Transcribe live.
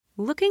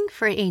Looking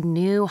for a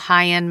new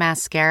high-end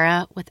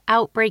mascara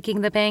without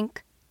breaking the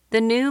bank? The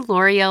new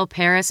L'Oreal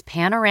Paris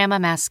Panorama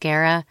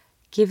Mascara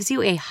gives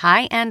you a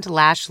high-end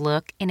lash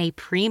look in a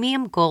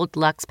premium gold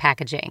luxe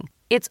packaging.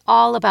 It's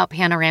all about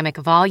panoramic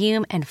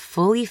volume and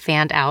fully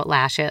fanned-out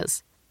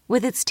lashes.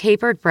 With its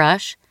tapered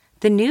brush,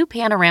 the new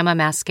Panorama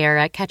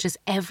Mascara catches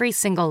every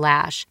single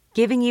lash,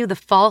 giving you the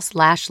false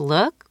lash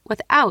look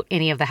without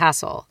any of the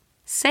hassle.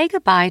 Say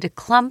goodbye to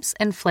clumps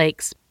and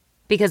flakes,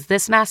 because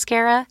this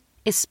mascara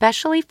is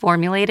specially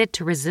formulated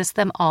to resist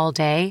them all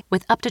day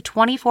with up to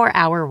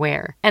 24-hour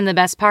wear. And the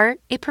best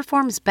part? It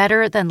performs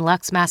better than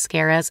Luxe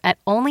mascaras at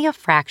only a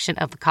fraction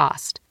of the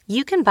cost.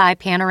 You can buy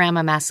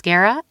Panorama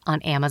Mascara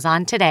on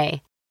Amazon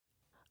today.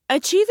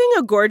 Achieving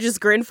a gorgeous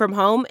grin from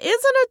home isn't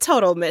a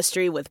total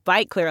mystery with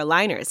Byte Clear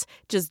aligners.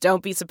 Just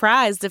don't be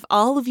surprised if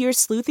all of your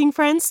sleuthing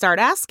friends start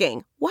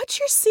asking, "What's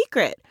your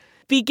secret?"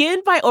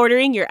 Begin by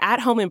ordering your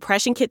at-home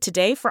impression kit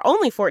today for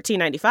only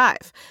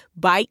 $14.95.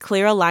 Byte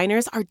Clear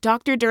aligners are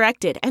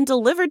doctor-directed and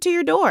delivered to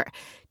your door.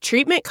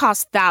 Treatment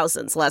costs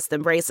thousands less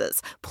than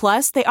braces.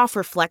 Plus, they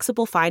offer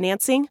flexible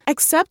financing,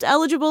 accept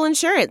eligible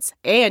insurance,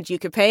 and you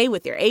can pay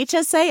with your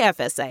HSA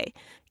FSA.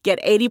 Get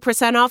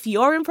 80% off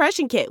your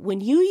impression kit when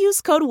you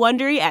use code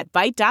WONDERY at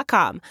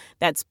Byte.com.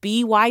 That's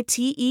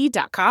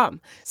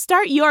BYTE.com.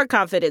 Start your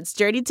confidence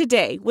journey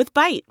today with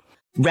Byte.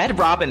 Red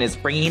Robin is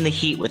bringing the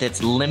heat with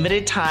its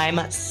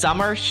limited-time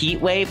summer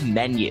heatwave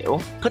menu.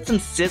 Put some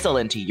sizzle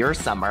into your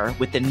summer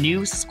with the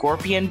new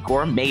Scorpion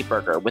Gourmet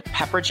Burger with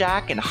pepper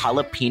jack and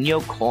jalapeno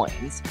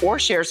coins. Or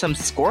share some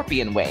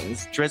scorpion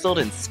wings drizzled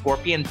in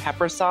scorpion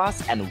pepper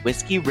sauce and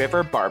Whiskey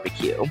River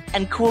barbecue.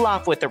 And cool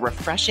off with a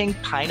refreshing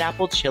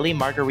pineapple chili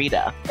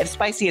margarita. If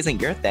spicy isn't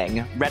your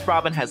thing, Red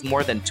Robin has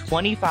more than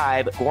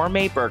 25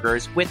 gourmet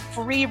burgers with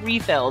free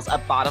refills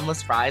of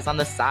bottomless fries on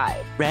the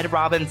side. Red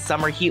Robin's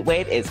summer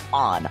heatwave is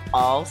on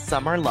all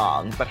summer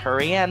long, but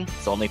hurry in,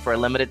 it's only for a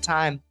limited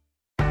time.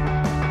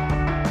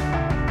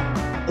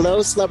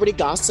 Hello, celebrity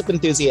gossip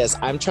enthusiasts.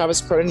 I'm Travis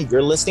Cronin.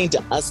 You're listening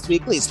to Us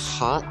Weekly's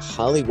Hot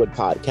Hollywood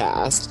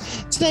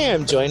podcast. Today,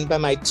 I'm joined by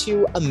my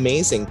two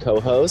amazing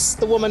co-hosts,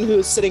 the woman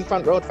who's sitting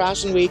front row at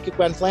Fashion Week,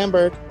 Gwen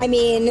Flamberg. I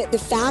mean, the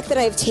fact that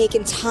I've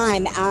taken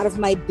time out of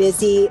my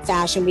busy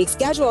Fashion Week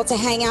schedule to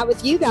hang out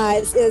with you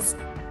guys is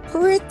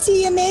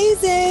pretty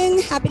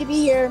amazing. Happy to be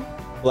here.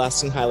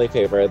 Blessed and highly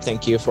favored.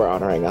 Thank you for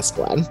honoring us,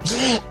 Gwen.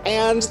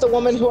 And the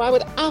woman who I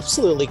would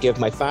absolutely give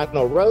my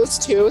final rose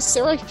to,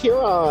 Sarah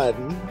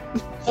Huron.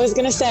 I was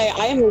going to say,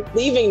 I am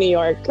leaving New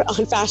York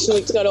on Fashion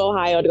Week to go to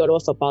Ohio to go to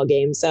a football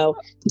game. So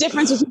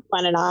difference between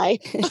Gwen and I.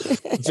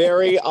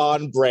 Very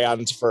on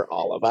brand for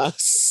all of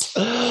us.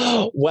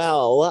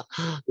 Well,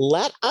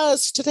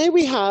 today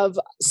we have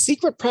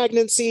secret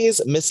pregnancies,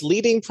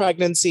 misleading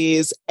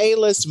pregnancies,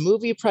 A-list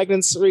movie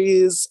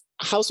pregnancies,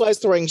 housewives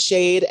throwing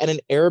shade, and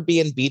an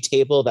Airbnb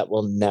table that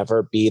will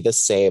never be the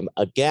same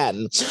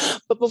again.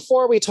 But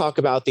before we talk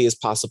about these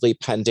possibly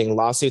pending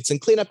lawsuits and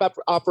cleanup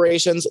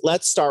operations,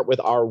 let's start with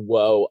our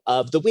woe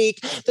of the week.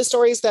 The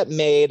stories that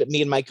made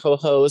me and my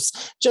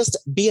co-hosts just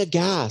be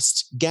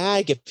aghast,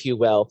 gag, if you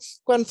will.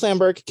 Gwen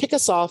Flamberg, kick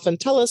us off and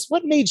tell us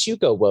what made you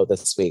go woe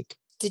this week.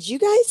 Did you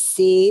guys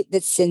see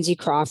that Cindy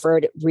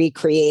Crawford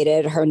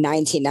recreated her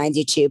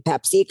 1992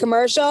 Pepsi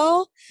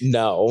commercial?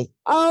 No.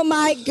 Oh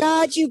my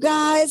God, you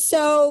guys.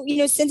 So,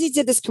 Cindy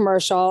did this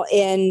commercial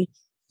in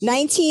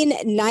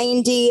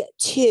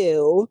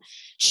 1992.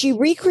 She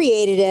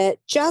recreated it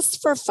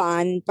just for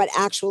fun, but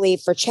actually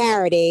for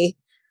charity.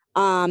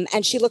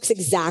 And she looks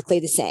exactly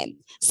the same.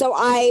 So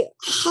I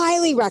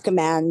highly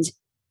recommend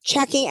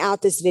checking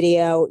out this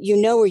video. You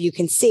know where you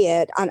can see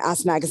it on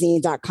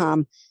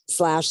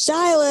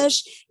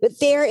usmagazine.com/stylish. But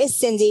there is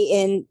Cindy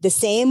in the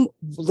same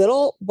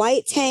little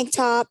white tank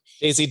top,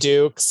 Daisy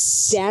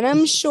Dukes,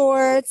 denim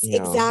shorts,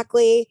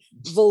 exactly.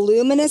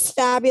 Voluminous,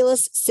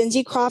 fabulous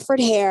Cindy Crawford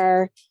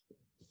hair.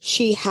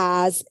 She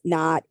has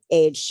not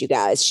aged, you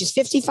guys. She's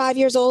 55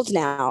 years old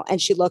now,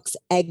 and she looks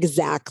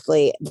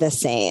exactly the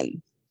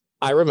same.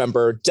 I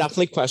remember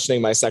definitely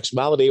questioning my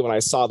sexuality when I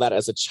saw that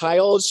as a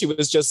child. She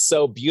was just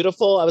so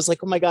beautiful. I was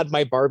like, oh my God,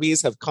 my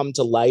Barbies have come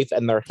to life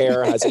and their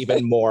hair has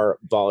even more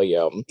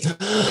volume.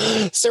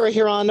 Sarah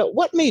Huron,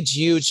 what made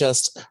you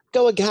just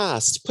go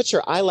aghast, put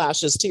your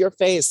eyelashes to your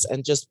face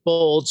and just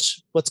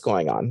bulge? What's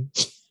going on?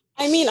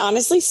 I mean,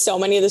 honestly, so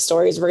many of the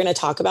stories we're going to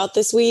talk about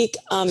this week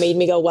made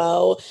me go,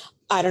 whoa.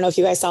 I don't know if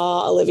you guys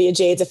saw Olivia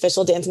Jade's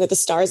official Dancing with the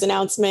Stars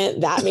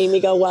announcement. That made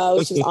me go,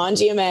 whoa. She was on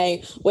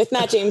GMA with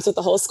Matt James, with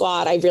the whole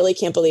squad. I really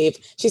can't believe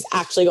she's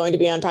actually going to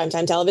be on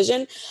primetime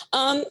television.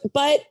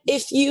 But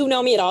if you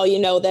know me at all, you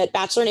know that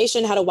Bachelor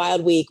Nation had a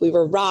wild week. We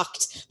were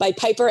rocked by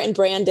Piper and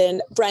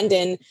Brendan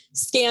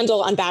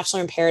scandal on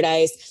Bachelor in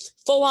Paradise,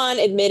 full on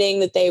admitting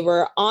that they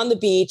were on the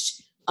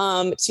beach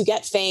to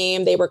get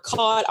fame. They were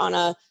caught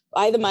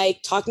by the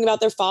mic talking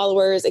about their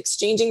followers,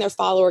 exchanging their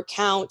follower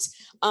count.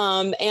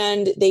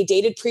 And they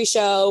dated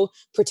pre-show,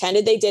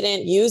 pretended they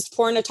didn't, used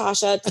poor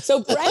Natasha.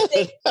 So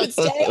Brendan could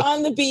stay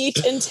on the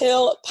beach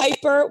until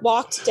Piper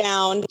walked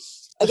down,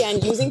 again,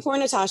 using poor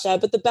Natasha.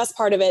 But the best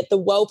part of it, the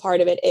woe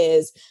part of it,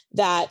 is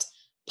that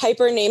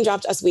Piper name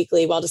dropped Us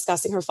Weekly while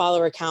discussing her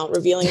follower count,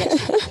 revealing that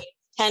she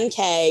made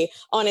 10K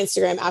on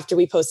Instagram after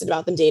we posted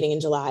about them dating in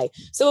July.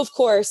 So of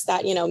course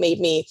that, made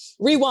me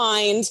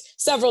rewind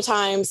several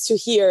times to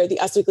hear the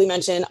Us Weekly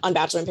mention on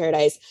Bachelor in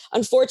Paradise.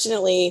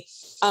 Unfortunately,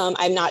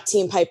 I'm not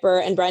Team Piper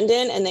and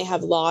Brendan, and they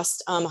have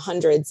lost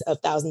hundreds of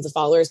thousands of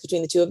followers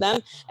between the two of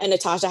them. And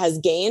Natasha has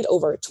gained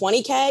over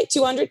 20K,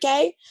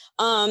 200K.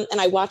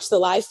 And I watched the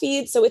live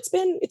feed. So it's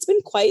been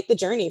quite the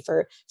journey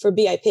for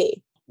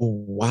BIP.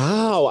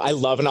 Wow. I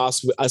love an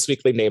Us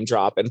Weekly name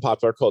drop in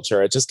popular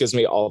culture. It just gives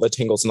me all the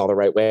tingles in all the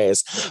right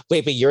ways.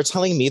 Wait, but you're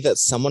telling me that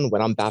someone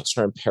went on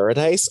Bachelor in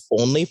Paradise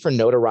only for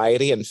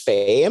notoriety and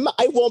fame?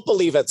 I won't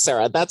believe it,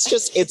 Sarah.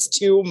 It's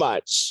too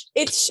much.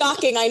 It's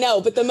shocking, I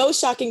know. But the most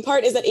shocking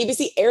part is that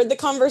ABC aired the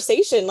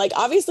conversation. Like,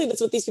 obviously,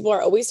 that's what these people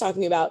are always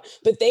talking about.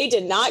 But they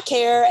did not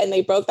care, and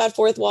they broke that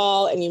fourth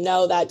wall. And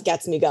that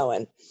gets me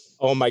going.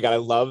 Oh my God, I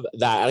love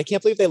that. And I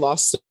can't believe they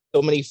lost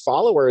so many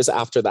followers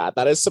after that.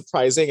 That is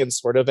surprising and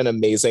sort of an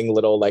amazing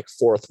little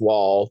fourth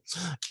wall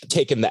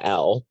taking the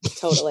L.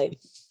 Totally.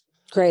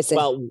 Crazy.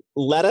 Well,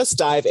 let us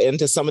dive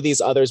into some of these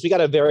others. We got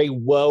a very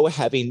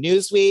woe-heavy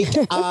news week.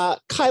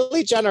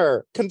 Kylie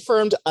Jenner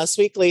confirmed Us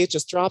Weekly,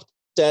 just dropped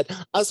it.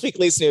 Us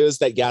Weekly's news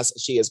that yes,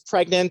 she is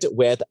pregnant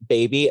with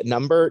baby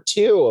number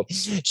 2.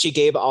 She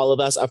gave all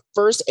of us a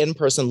first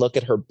in-person look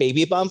at her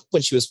baby bump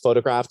when she was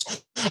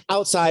photographed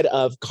outside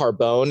of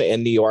Carbone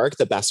in New York,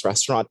 the best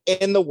restaurant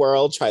in the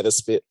world. Try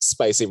the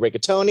spicy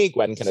rigatoni.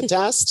 Gwen can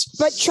attest.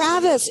 But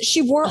Travis,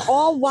 she wore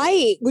all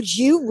white. Would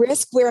you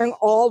risk wearing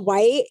all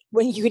white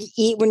when you're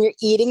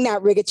eating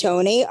that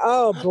rigatoni?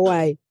 Oh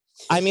boy.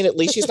 I mean, at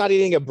least she's not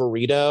eating a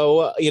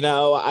burrito.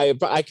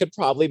 I could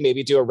probably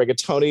maybe do a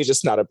rigatoni,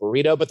 just not a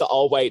burrito. But the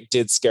all white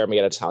did scare me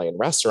at Italian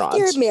restaurants.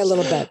 Scared me a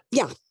little bit.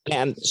 Yeah.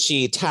 And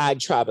she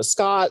tagged Travis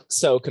Scott,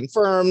 so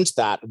confirmed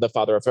that the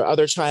father of her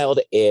other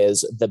child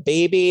is the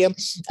baby. And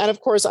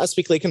of course, Us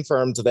Weekly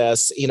confirmed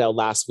this,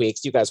 last week.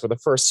 You guys were the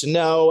first to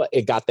know.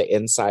 It got the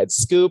inside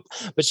scoop.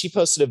 But she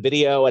posted a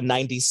video, a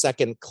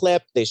 90-second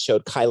clip. They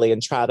showed Kylie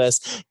and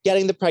Travis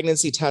getting the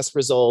pregnancy test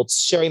results,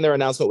 sharing their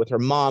announcement with her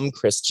mom,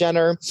 Kris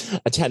Jenner,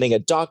 attending a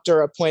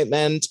doctor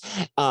appointment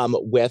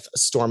with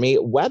Stormi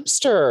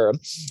Webster.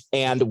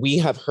 And we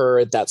have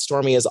heard that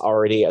Stormi is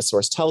already, a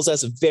source tells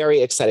us,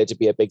 very excited to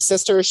be a big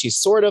sister. She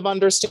sort of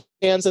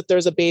understands that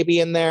there's a baby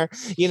in there.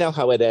 You know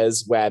how it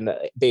is when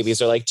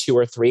babies are 2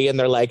 or 3 and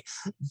they're like,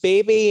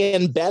 baby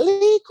in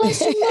belly?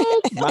 Question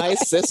mark? My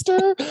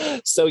sister?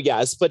 So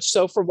yes, but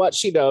so from what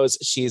she knows,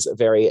 she's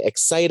very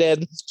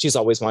excited. She's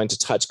always wanting to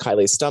touch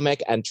Kylie's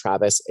stomach, and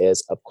Travis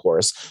is, of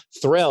course,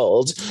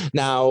 thrilled.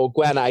 Now,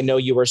 Gwen, I know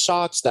you were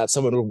shocked that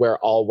someone would wear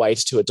all white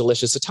to a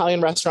delicious Italian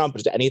restaurant,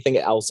 but did anything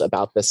else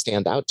about this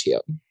stand out to you?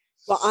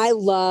 Well, I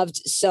loved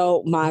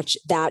so much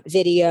that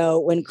video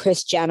when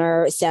Kris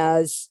Jenner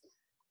says,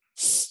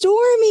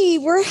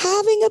 Stormi, we're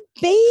having a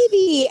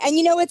baby. And,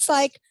 it's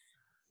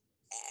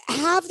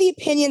have the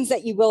opinions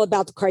that you will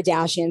about the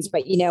Kardashians,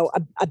 but,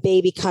 a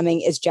baby coming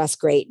is just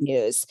great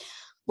news.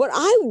 What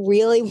I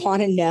really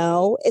want to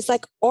know is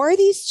are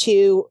these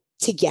two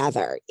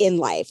together in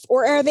life,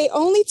 or are they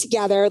only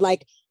together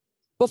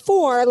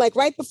before,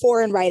 right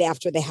before and right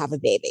after they have a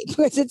baby?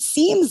 Because it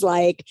seems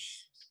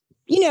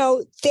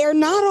they're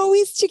not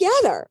always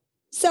together.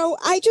 So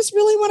I just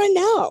really want to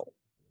know.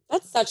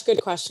 That's such a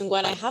good question,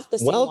 Gwen. I have the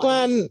same Well,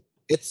 one.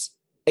 Gwen,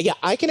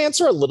 I can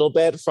answer a little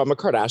bit from a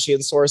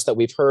Kardashian source that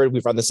we've heard.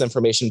 We've run this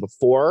information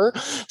before.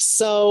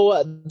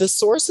 So the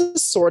source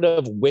is sort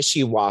of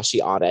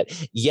wishy-washy on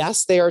it.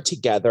 Yes, they are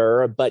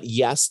together, but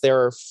yes,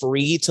 they're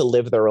free to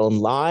live their own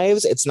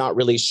lives. It's not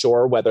really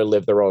sure whether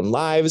live their own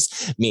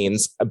lives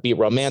means be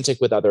romantic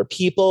with other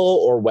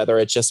people, or whether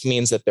it just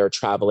means that they're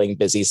traveling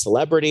busy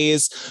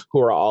celebrities who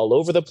are all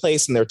over the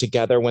place and they're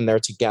together when they're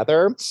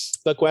together.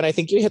 But Gwen, I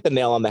think you hit the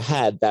nail on the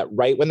head that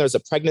right when there's a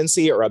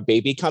pregnancy or a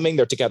baby coming,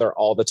 they're together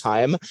all the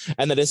time.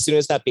 And then as soon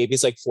as that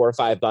baby's 4 or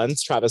 5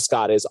 months, Travis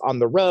Scott is on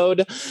the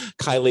road.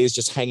 Kylie's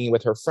just hanging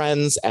with her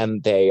friends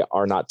and they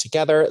are not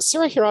together.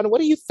 Sarah Huron,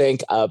 what do you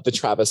think of the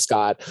Travis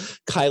Scott,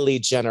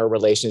 Kylie Jenner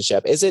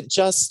relationship? Is it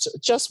just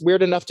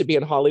weird enough to be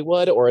in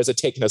Hollywood, or is it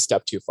taking a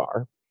step too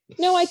far?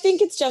 No, I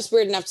think it's just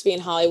weird enough to be in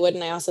Hollywood.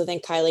 And I also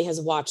think Kylie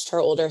has watched her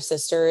older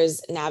sisters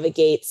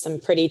navigate some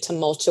pretty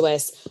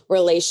tumultuous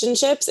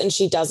relationships. And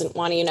she doesn't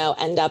want to,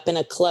 end up in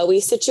a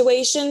Khloe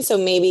situation. So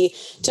maybe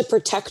to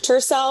protect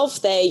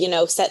herself, they,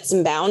 set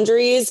some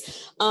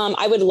boundaries.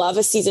 I would love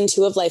a season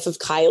 2 of Life of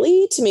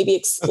Kylie to maybe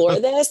explore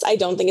this. I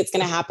don't think it's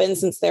going to happen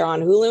since they're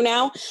on Hulu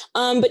now.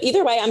 But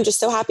either way, I'm just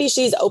so happy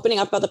she's opening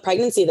up about the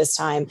pregnancy this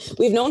time.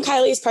 We've known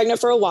Kylie's pregnant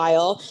for a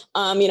while,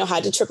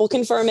 had to triple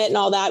confirm it and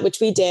all that,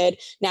 which we did.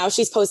 Now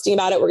she's posting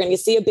about it. We're going to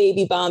see a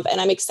baby bump. And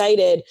I'm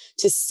excited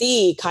to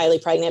see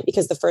Kylie pregnant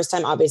because the first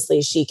time,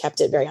 obviously, she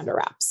kept it very under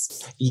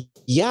wraps.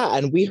 Yeah.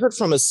 And we heard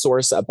from a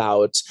source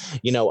about,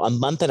 a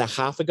month and a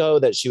half ago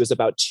that she was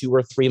about 2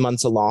 or 3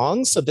 months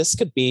along. So this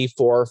could be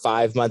 4 or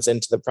 5 5 months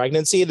into the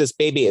pregnancy. This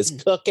baby is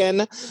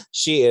cooking.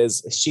 She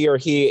or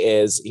he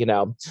is,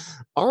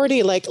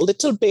 already like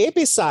little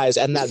baby size.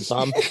 And that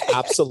bump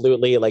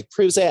absolutely like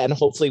proves it. And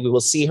hopefully we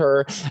will see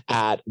her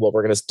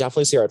we're going to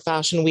definitely see her at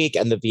Fashion Week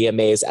and the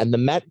VMAs and the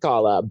Met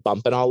Gala,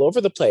 bumping all over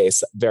the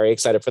place. Very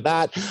excited for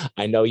that.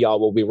 I know y'all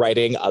will be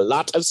writing a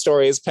lot of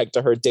stories pegged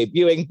to her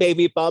debuting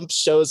baby bump,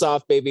 shows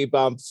off baby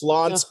bump,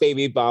 flaunts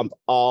baby bump,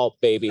 all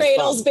baby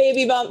Cradles bump.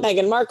 Baby bump,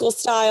 Meghan Markle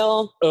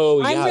style.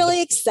 Oh, yeah. I'm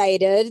really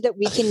excited that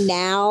we can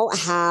now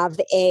have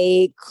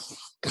a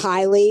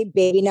Kylie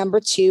baby number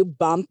 2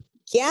 bump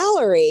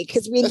gallery,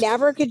 because we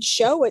never could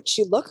show what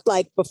she looked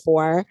like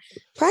before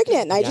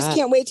pregnant. And I just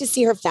can't wait to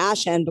see her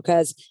fashion,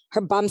 because her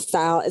bump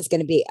style is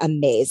going to be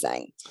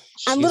amazing.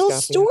 And little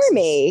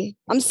Stormy,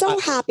 I'm so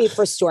happy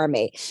for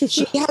Stormy.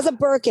 She has a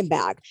Birkin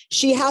bag.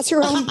 She has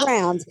her own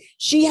brand.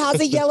 She has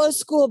a yellow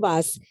school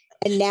bus.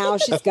 And now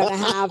she's going to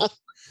have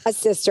a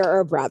sister or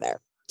a brother.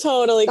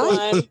 Totally,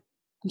 Gwen.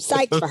 I'm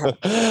psyched for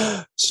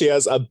her. She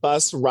has a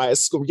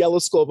yellow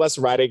school bus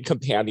riding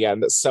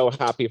companion. So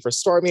happy for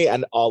Stormy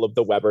and all of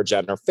the Weber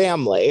Jenner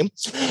family.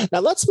 Now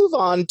let's move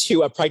on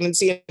to a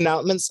pregnancy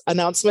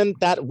announcement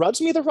that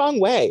rubs me the wrong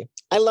way.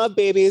 I love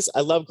babies. I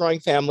love growing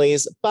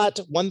families. But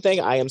one thing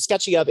I am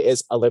sketchy of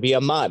is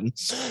Olivia Munn.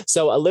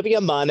 So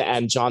Olivia Munn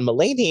and John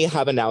Mulaney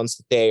have announced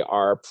that they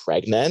are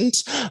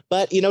pregnant.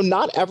 But,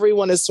 not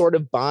everyone is sort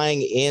of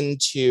buying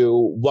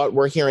into what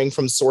we're hearing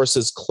from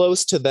sources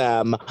close to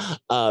them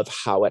of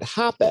how it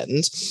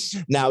happened.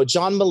 Now,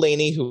 John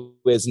Mulaney, who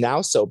is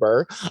now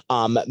sober,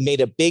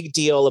 made a big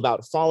deal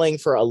about falling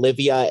for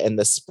Olivia in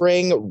the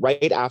spring,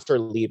 right after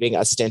leaving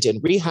a stint in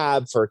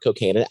rehab for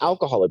cocaine and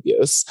alcohol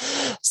abuse.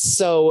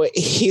 So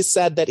he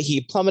said that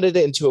he plummeted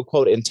into a,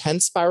 quote,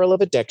 intense spiral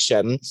of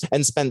addiction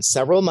and spent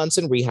several months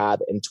in rehab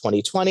in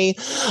 2020.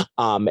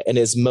 In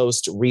his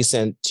most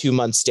recent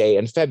 2-month stay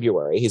in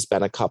February, he's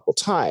been a couple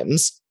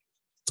times.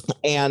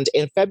 And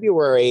in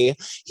February,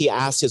 he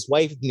asked his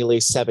wife of nearly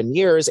 7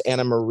 years,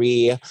 Anna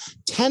Marie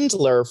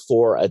Tendler,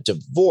 for a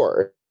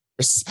divorce.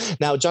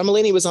 Now, John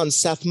Mulaney was on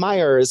Seth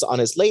Meyers on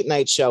his late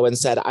night show and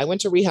said, I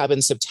went to rehab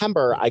in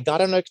September. I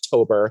got in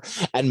October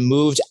and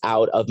moved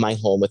out of my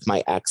home with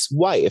my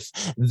ex-wife.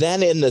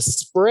 Then in the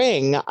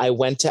spring, I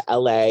went to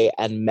LA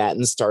and met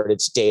and started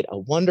to date a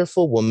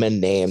wonderful woman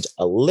named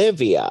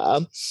Olivia.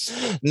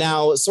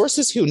 Now,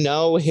 sources who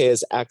know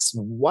his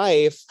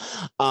ex-wife,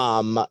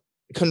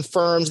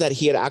 confirmed that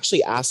he had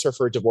actually asked her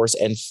for a divorce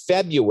in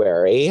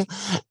February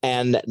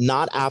and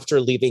not after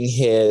leaving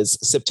his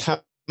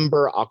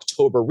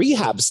October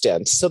rehab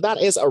stint. So that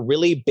is a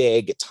really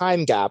big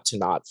time gap to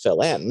not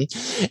fill in.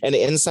 An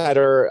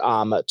insider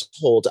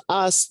told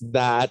us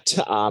that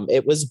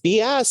it was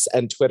BS,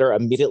 and Twitter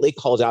immediately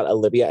called out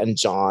Olivia and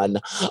John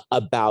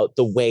about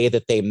the way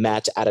that they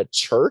met at a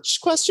church, ?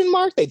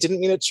 They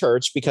didn't mean a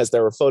church, because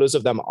there were photos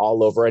of them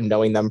all over and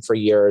knowing them for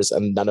years,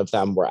 and none of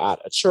them were at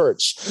a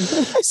church.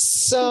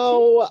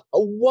 So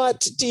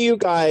what do you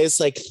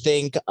guys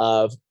think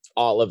of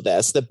all of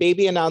this? The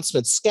baby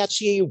announcement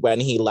sketchy. When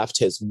he left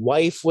his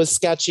wife was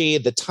sketchy.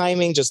 The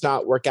timing just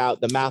not work out.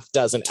 The math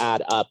doesn't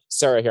add up.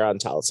 Sarah Hearon,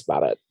 tell us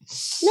about it.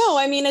 No,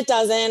 I mean, it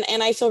doesn't.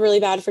 And I feel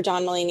really bad for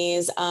John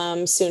Mulaney's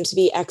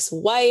soon-to-be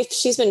ex-wife.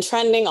 She's been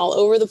trending all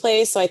over the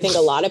place. So I think a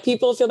lot of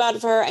people feel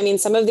bad for her. I mean,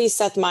 some of these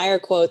Seth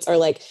Meyers quotes are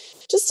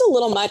just a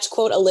little much.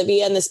 Quote,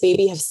 Olivia and this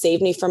baby have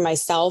saved me from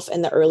myself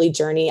and the early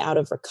journey out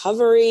of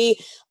recovery.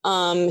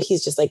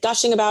 He's just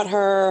gushing about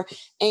her.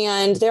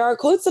 And there are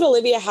quotes that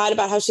Olivia had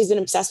about how she's been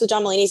obsessed with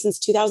John Mulaney since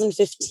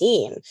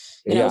 2015.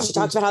 She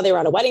talks about how they were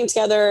at a wedding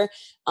together.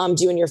 Do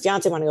you and your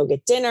fiance want to go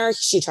get dinner?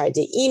 She tried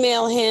to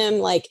email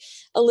him.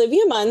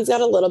 Olivia Munn's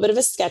got a little bit of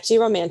a sketchy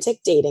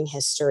romantic dating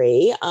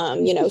history.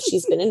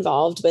 She's been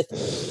involved with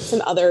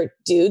some other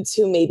dudes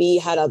who maybe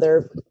had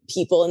other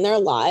people in their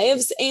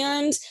lives.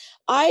 And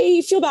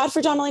I feel bad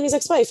for John Mulaney's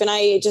ex-wife. And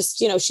I just,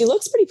 she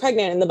looks pretty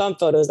pregnant in the bump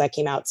photos that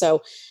came out.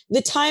 So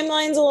the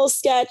timeline's a little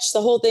sketch.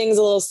 The whole thing's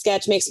a little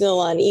sketch, makes me a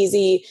little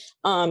uneasy.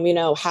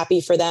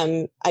 Happy for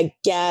them, I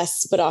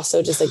guess, but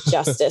also just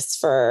justice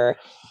for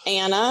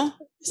Anna.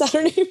 Is that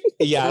her name?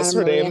 Yes,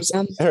 her name's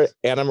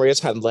Anna Maria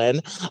Tendlin.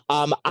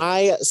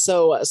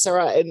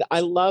 Sarah, and I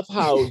love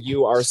how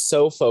you are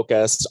so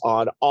focused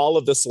on all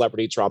of the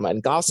celebrity drama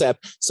and gossip.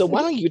 So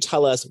why don't you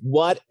tell us,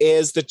 what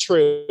is the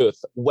truth?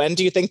 When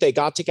do you think they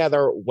got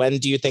together? When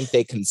do you think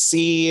they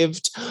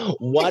conceived?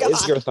 What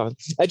is your thought?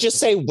 I just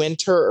say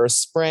winter or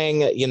spring.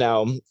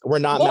 We're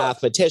not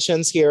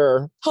mathematicians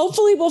here.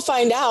 Hopefully we'll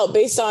find out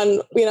based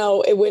on,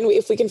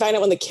 if we can find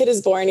out when the kid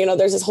is born.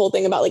 There's this whole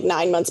thing about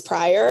 9 months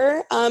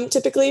prior,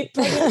 typically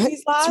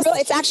pregnancies last.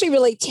 It's actually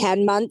really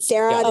 10 months,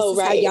 Sarah. Yeah. This is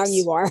how young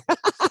you are.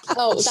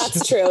 Oh,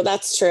 that's true.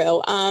 That's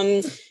true.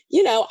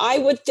 I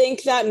would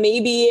think that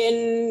maybe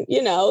in,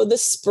 the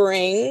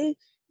spring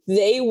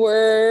they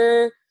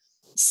were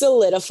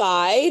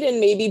solidified, and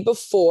maybe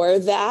before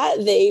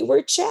that they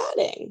were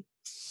chatting.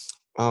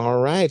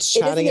 All right.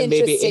 Chatting and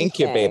maybe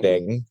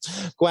incubating.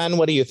 Gwen,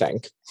 what do you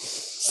think?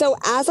 So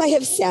as I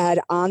have said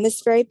on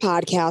this very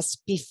podcast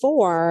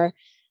before,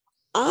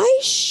 I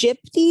ship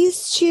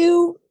these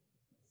two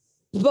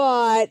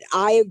but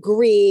I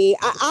agree.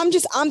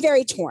 I'm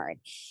very torn.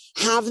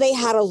 Have they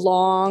had a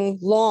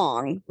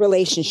long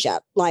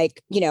relationship?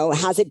 Like,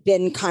 has it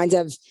been kind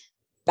of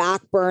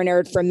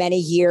backburnered for many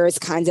years,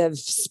 kind of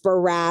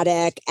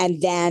sporadic?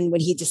 And then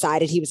when he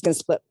decided he was going to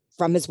split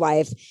from his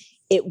wife,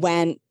 it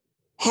went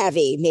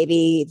heavy.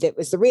 Maybe that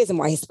was the reason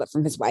why he split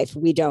from his wife.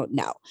 We don't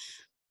know.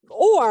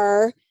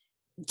 Or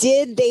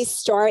did they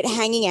start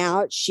hanging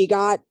out? She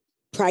got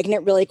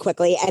pregnant really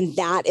quickly, and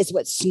that is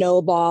what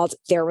snowballed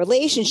their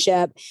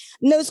relationship.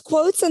 And those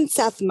quotes on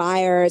Seth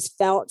Meyers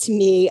felt to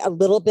me a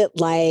little bit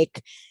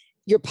like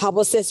your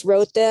publicist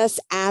wrote this,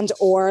 and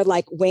or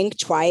like wink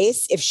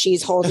twice if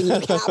she's holding you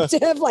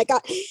captive.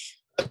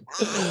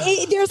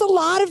 There's a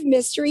lot of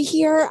mystery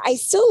here. I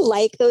still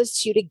like those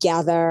two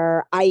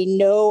together. I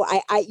know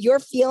your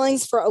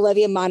feelings for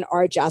Olivia Munn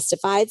are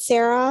justified,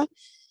 Sarah.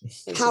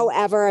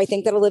 However, I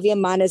think that Olivia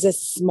Munn is a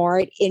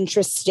smart,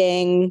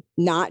 interesting,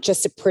 not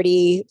just a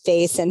pretty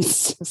face and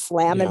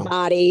slamming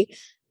body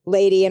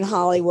lady in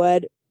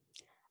Hollywood.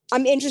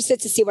 I'm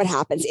interested to see what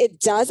happens. It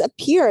does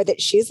appear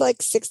that she's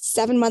like 6 to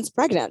 7 months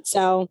pregnant.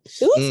 So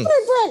she looks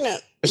very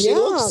pregnant. She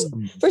looks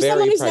for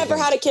someone who's pregnant. never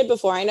had a kid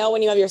before. I know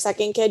when you have your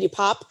second kid, you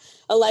pop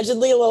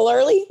allegedly a little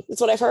early. That's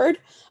what I've heard.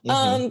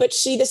 But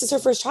this is her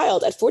first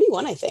child at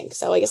 41, I think.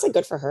 So I guess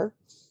good for her.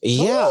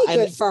 Yeah,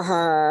 totally good for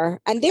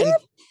her. And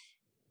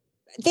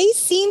they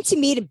seem to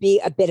me to be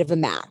a bit of a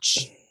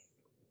match.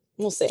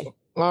 We'll see.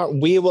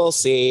 We will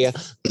see.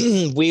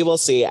 We will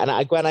see. And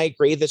Gwen, I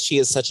agree that she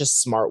is such a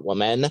smart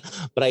woman,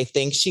 but I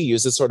think she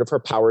uses sort of her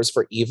powers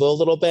for evil a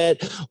little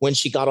bit. When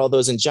she got all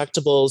those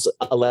injectables,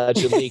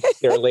 allegedly,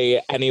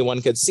 clearly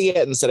anyone could see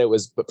it and said it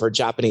was for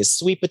Japanese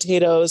sweet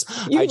potatoes.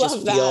 I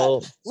just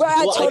feel...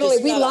 Well,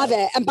 totally. We love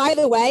it. And by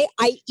the way,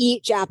 I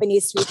eat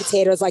Japanese sweet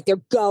potatoes like they're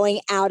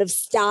going out of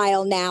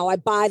style now. I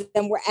buy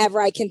them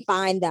wherever I can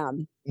find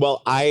them.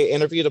 Well, I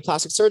interviewed a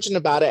plastic surgeon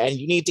about it, and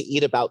you need to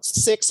eat about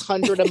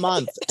 600 a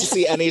month to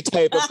see any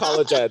type of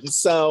collagen.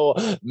 So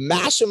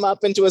mash them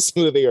up into a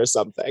smoothie or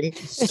something.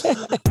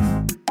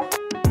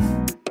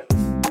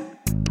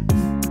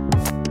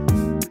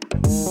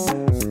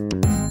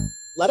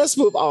 Let us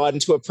move on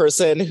to a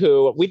person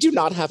who we do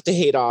not have to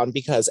hate on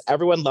because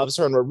everyone loves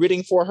her and we're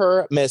rooting for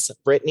her, Miss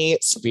Britney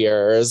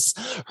Spears.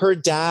 Her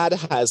dad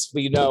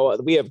we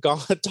have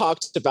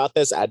talked about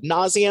this ad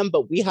nauseum,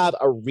 but we have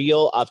a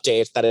real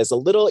update that is a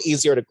little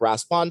easier to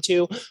grasp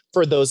onto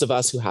for those of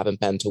us who haven't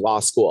been to law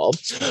school.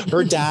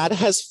 Her dad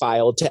has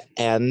filed to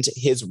end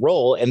his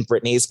role in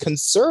Britney's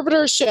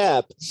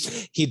conservatorship.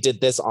 He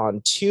did this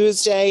on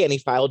Tuesday and he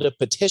filed a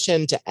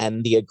petition to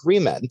end the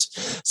agreement.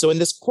 So in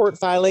this court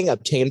filing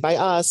obtained by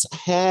us,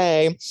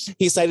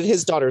 he cited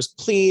his daughter's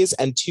pleas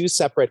and 2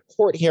 separate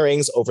court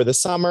hearings over the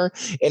summer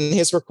in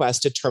his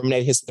request to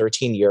terminate his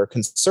 13-year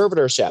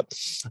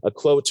conservatorship. A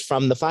quote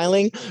from the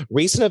filing: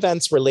 "Recent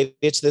events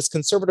related to this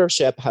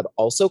conservatorship have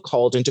also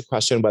called into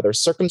question whether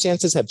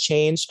circumstances have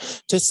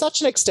changed to such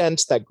an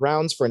extent that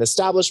grounds for an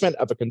establishment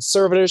of a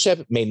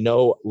conservatorship may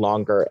no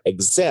longer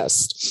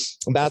exist."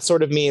 That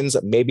sort of means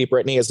maybe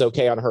Britney is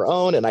okay on her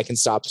own and I can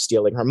stop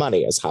stealing her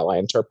money, is how I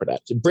interpret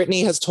it.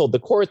 Britney has told the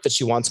court that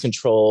she wants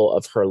control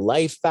of her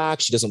life back.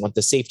 She doesn't want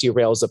the safety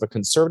rails of a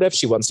conservative.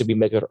 She wants to be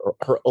making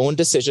her own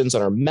decisions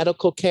on her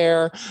medical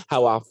care,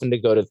 how often to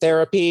go to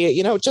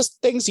therapy,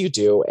 just things you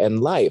do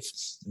in life.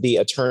 The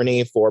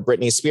attorney for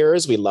Britney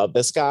Spears, we love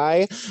this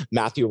guy,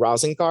 Matthew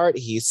Rosengart,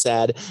 he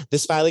said,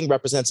 "This filing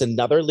represents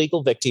another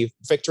legal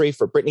victory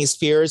for Britney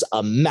Spears,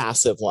 a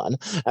massive one,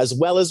 as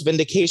well as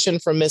vindication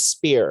for Miss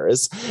Spears.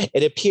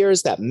 It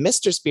appears that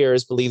Mr.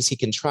 Spears believes he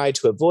can try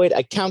to avoid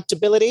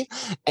accountability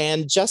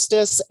and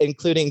justice,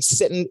 including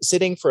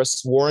sitting for a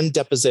sworn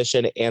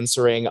deposition,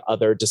 answering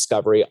other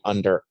discovery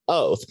under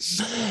oath."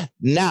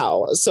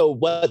 Now, so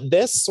what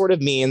this sort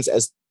of means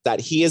is that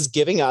he is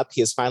giving up.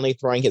 He is finally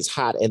throwing his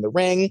hat in the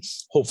ring,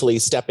 hopefully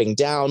stepping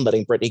down,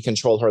 letting Britney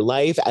control her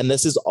life. And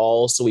this is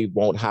all so we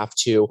won't have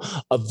to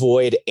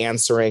avoid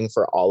answering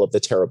for all of the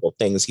terrible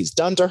things he's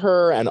done to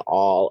her and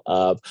all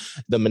of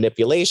the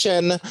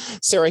manipulation.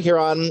 Sarah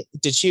Huron,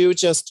 did you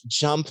just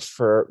jump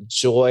for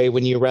joy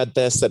when you read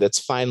this, that it's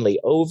finally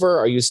over?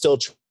 Are you still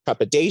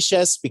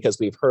trepidatious because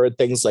we've heard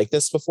things like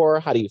this before?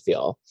 How do you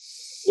feel?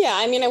 Yeah,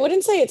 I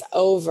wouldn't say it's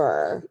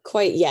over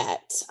quite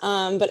yet,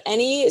 but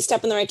any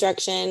step in the right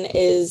direction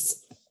is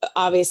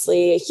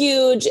obviously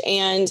huge.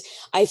 And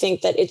I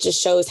think that it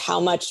just shows how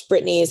much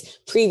Britney's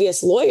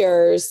previous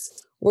lawyers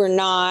were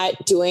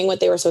not doing what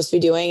they were supposed to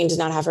be doing and did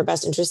not have her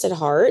best interest at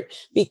heart,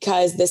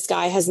 because this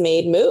guy has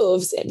made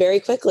moves very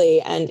quickly.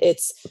 And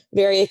it's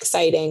very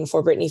exciting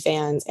for Britney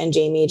fans. And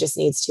Jamie just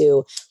needs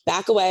to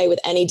back away with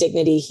any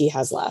dignity he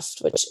has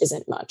left, which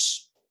isn't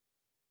much.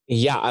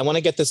 Yeah, I want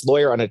to get this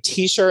lawyer on a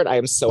t-shirt. I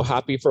am so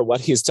happy for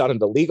what he's done in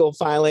the legal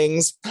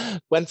filings.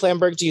 Gwen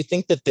Flamberg, do you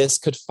think that this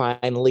could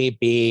finally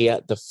be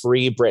the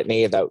free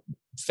Britney that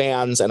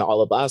fans and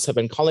all of us have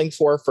been calling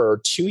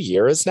for 2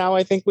 years now.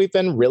 I think we've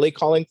been really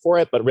calling for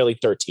it, but really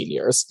 13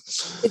 years.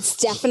 It's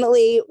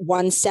definitely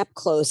one step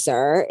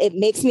closer. It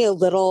makes me a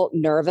little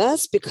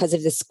nervous because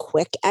of this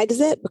quick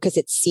exit, because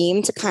it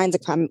seemed to kind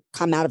of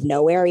come out of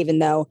nowhere, even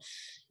though,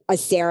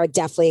 as Sarah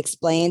definitely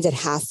explains, it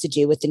has to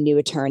do with the new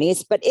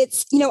attorneys. But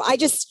it's,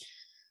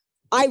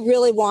 I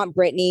really want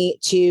Britney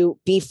to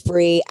be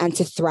free and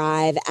to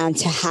thrive and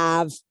to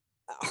have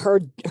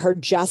her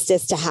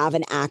justice, to have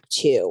an act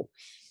 2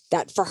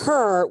 that for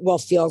her will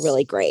feel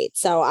really great.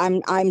 So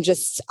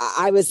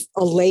I was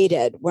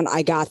elated when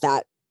I got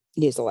that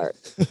news alert.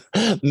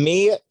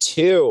 Me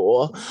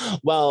too.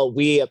 Well,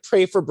 we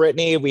pray for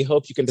Britney. We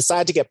hope you can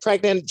decide to get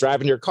pregnant,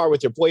 drive in your car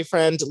with your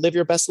boyfriend, live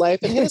your best life,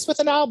 and hit us with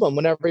an album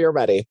whenever you're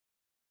ready.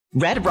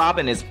 Red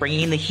Robin is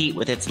bringing the heat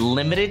with its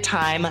limited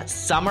time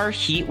summer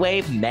heat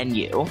wave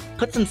menu.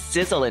 Put some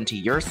sizzle into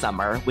your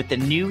summer with the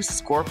new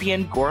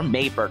Scorpion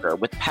Gourmet Burger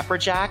with pepper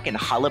jack and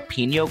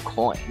jalapeno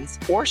coins.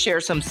 Or share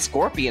some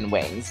scorpion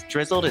wings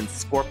drizzled in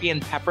scorpion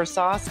pepper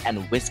sauce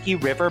and Whiskey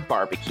River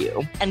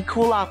barbecue. And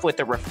cool off with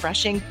a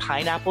refreshing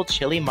pineapple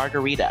chili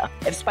margarita.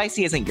 If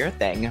spicy isn't your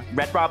thing,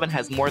 Red Robin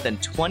has more than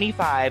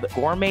 25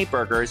 gourmet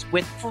burgers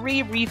with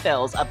free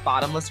refills of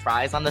bottomless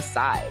fries on the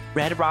side.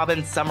 Red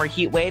Robin's summer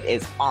heat wave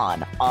is on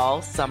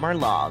all summer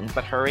long,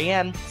 but hurry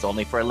in, it's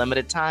only for a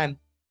limited time.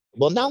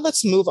 Well, now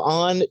let's move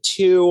on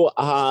to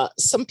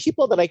some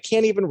people that I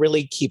can't even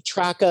really keep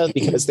track of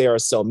because they are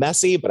so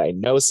messy, but I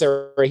know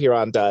Sarah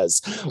Huron does.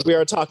 We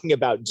are talking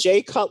about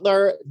Jay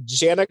Cutler,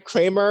 Jana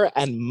Kramer,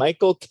 and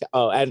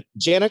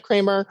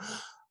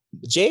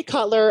Jay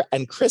Cutler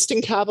and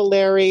Kristin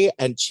Cavallari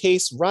and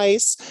Chase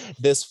Rice.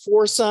 This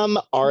foursome,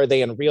 are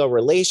they in real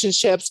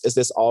relationships? Is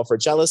this all for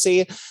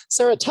jealousy?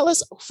 Sarah, tell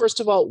us, first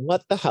of all,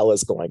 what the hell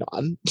is going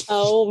on?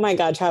 Oh my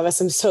God, Travis,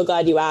 I'm so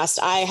glad you asked.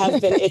 I have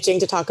been itching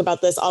to talk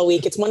about this all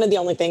week. It's one of the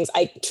only things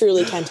I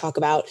truly can talk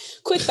about.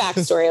 Quick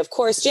backstory. Of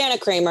course, Jana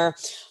Kramer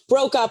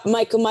broke up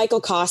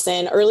Michael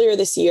Cosson earlier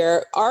this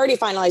year, already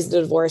finalized the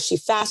divorce. She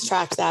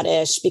fast-tracked that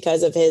ish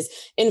because of his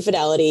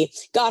infidelity,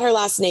 got her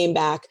last name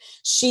back.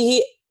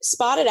 She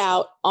spotted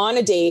out on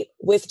a date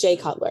with Jay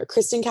Cutler,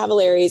 Kristin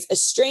Cavallari's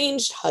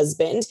estranged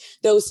husband.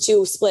 Those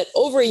two split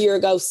over a year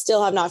ago,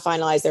 still have not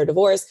finalized their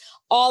divorce.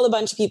 All a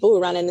bunch of people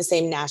who run in the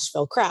same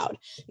Nashville crowd.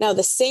 Now,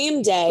 the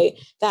same day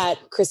that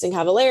Kristin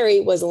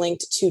Cavallari was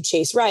linked to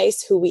Chase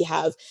Rice, who we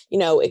have,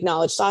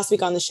 acknowledged last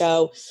week on the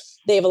show,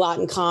 they have a lot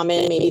in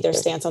common, maybe their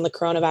stance on the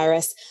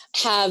coronavirus,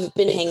 have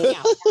been hanging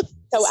out.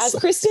 So as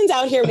Kristin's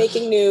out here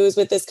making news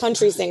with this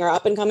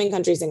up and coming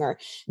country singer,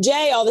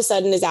 Jay all of a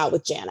sudden is out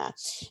with Jana.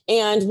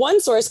 And one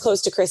source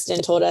close to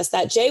Kristin told us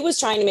that Jay was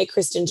trying to make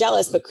Kristin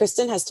jealous, but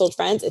Kristin has told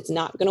friends it's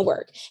not going to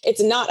work.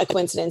 It's not a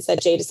coincidence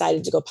that Jay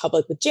decided to go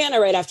public with Jana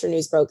right after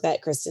news broke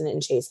that Kristin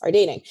and Chase are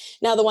dating.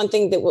 Now, the one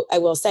thing that I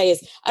will say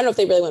is, I don't know if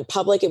they really went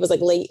public. It was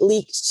like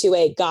leaked to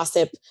a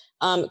gossip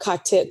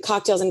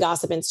cocktails and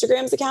gossip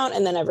Instagrams account.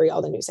 And then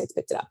all the news sites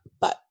picked it up.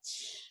 But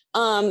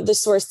the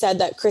source said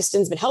that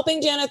Kristin's been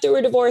helping Jana through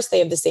her divorce. They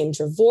have the same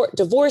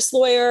divorce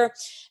lawyer.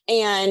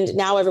 And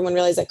now everyone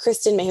realized that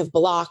Kristin may have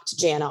blocked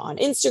Jana on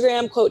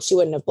Instagram. Quote, she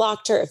wouldn't have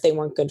blocked her if they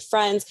weren't good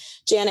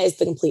friends. Jana is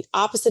the complete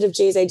opposite of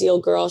Jay's ideal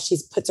girl. She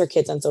puts her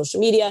kids on social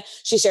media.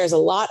 She shares a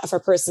lot of her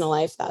personal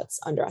life. That's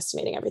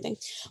underestimating everything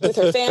with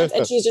her fans.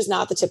 And she's just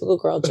not the typical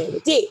girl Jay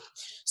would date.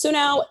 So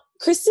now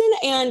Kristin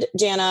and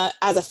Jana,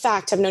 as a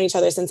fact, have known each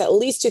other since at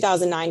least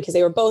 2009 because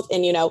they were both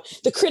in,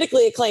 the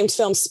critically acclaimed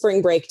film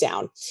Spring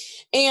Breakdown.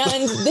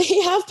 And they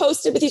have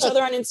posted with each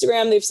other on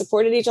Instagram. They've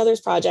supported each other's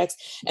projects.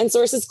 And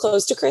sources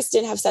close to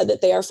Kristin have said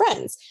that they are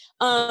friends.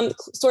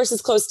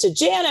 Sources close to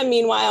Jana,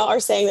 meanwhile, are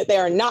saying that they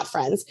are not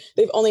friends.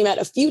 They've only met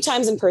a few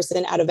times in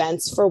person at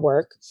events for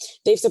work.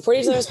 They've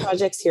supported each other's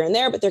projects here and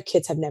there, but their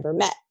kids have never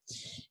met.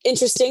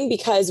 Interesting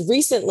because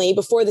recently,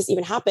 before this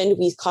even happened,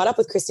 we caught up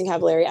with Kristin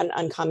Cavallari at an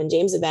Uncommon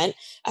James event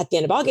at the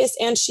end of August.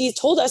 And she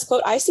told us,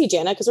 quote, I see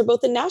Jana because we're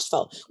both in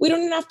Nashville. We don't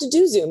even have to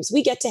do Zooms.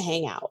 We get to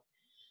hang out.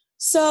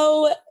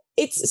 So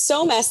it's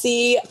so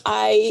messy.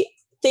 I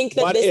think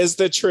that what is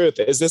the truth?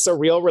 Is this a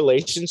real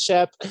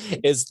relationship?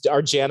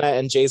 Are Jana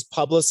and Jay's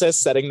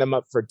publicists setting them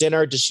up for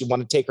dinner? Does she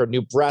want to take her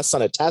new breasts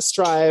on a test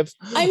drive?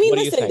 I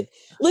mean,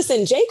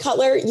 listen, Jay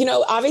Cutler,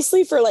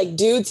 obviously for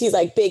dudes, he's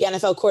big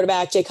NFL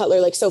quarterback, Jay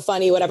Cutler, so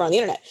funny, whatever on the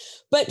internet.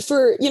 But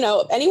for,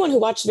 anyone who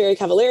watched Very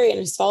Cavallari and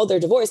has followed their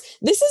divorce,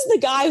 this is the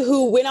guy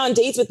who went on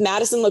dates with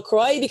Madison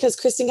LaCroix because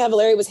Kristin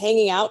Cavallari was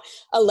hanging out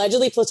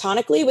allegedly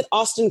platonically with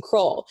Austin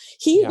Kroll.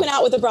 He went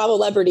out with a Bravo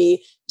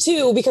celebrity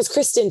too because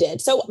Kristin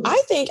did. So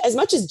I think as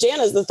much as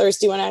Jana's the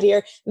thirsty one out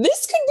here,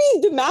 this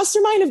could be the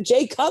mastermind of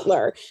Jay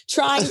Cutler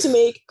trying to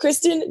make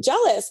Kristin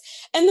jealous.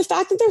 And the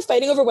fact that they're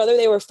fighting over whether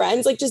they were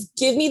friends, just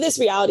give me this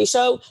reality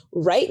show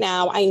right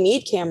now. I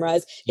need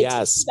cameras. It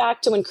takes me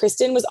back to when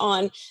Kristin was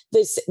on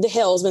the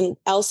Hills when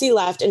Elsie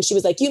left and she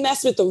was like, you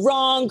messed with the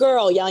wrong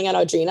girl, yelling at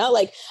Audrina.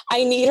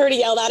 I need her to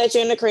yell that at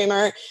Jana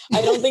Kramer.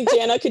 I don't think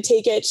Jana could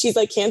take it. She's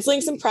canceling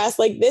some press.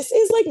 This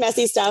is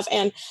messy stuff.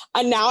 And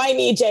now I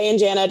need Jay and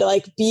Jana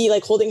to be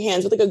like holding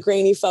hands with like a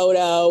grainy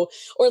photo,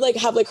 or like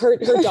have like her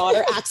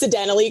daughter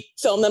accidentally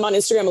film them on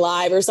Instagram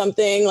Live or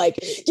something. Like,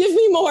 give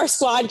me more,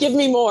 squad, give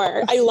me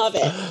more. I love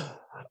it.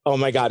 Oh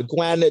my God.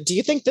 Gwen, do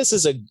you think this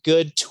is a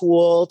good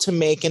tool to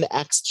make an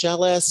ex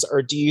jealous,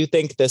 or do you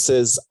think this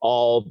is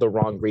all the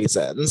wrong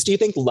reasons? Do you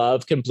think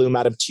love can bloom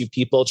out of two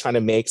people trying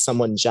to make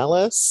someone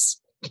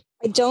jealous?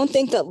 I don't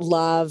think that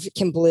love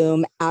can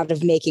bloom out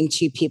of making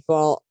two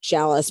people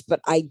jealous,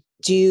 but I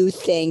do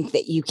think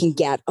that you can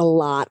get a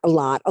lot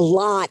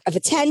of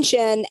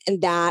attention.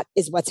 And that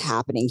is what's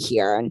happening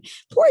here. And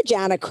poor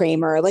Jana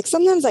Kramer, like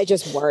sometimes I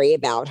just worry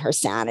about her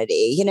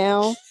sanity, you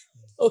know?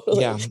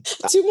 Totally. Yeah.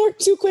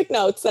 Two quick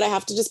notes that I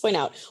have to just point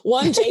out.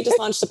 One, Jay just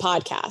launched a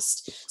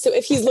podcast. So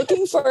if he's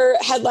looking for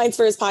headlines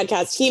for his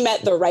podcast, he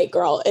met the right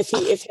girl. If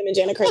him and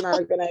Jana Kramer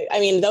are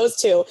those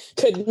two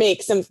could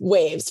make some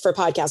waves for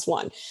podcast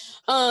one,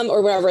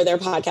 or wherever their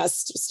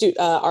podcasts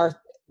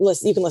are.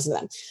 Listen, you can listen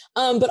to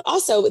them. But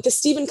also the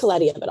Stephen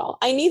Colletti of it all.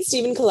 I need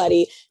Stephen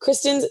Colletti,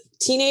 Kristen's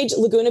teenage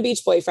Laguna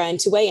Beach boyfriend,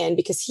 to weigh in,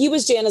 because he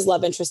was Jana's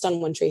love interest on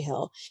One Tree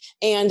Hill,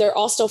 and they're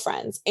all still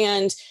friends.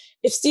 And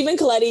if Stephen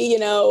Colletti,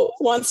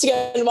 wants to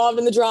get involved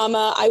in the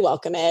drama, I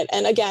welcome it.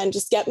 And again,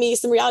 just get me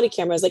some reality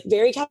cameras. Like,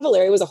 Very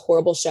Cavallari was a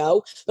horrible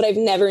show, but I've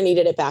never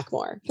needed it back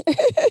more.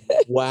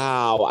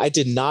 Wow. I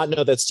did not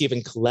know that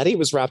Stephen Colletti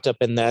was wrapped up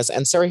in this.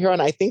 And Sarah Hearon,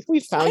 I think we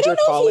found your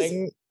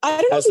calling. I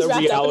don't know if he's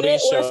wrapped up in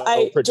it or if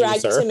I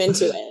producer. dragged him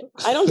into it.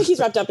 I don't think he's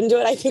wrapped up into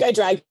it. I think I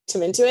dragged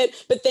him into it.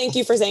 But thank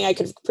you for saying I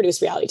could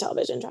produce reality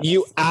television, Travis.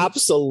 You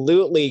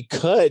absolutely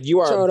could. You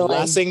are totally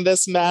blessing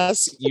this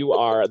mess. You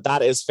are.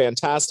 That is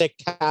fantastic.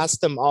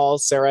 Cast them all.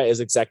 Sarah is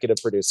executive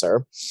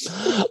producer.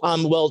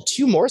 Well,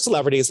 two more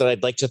celebrities that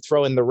I'd like to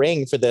throw in the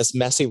ring for this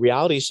messy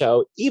reality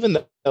show, even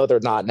though they're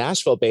not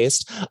Nashville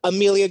based.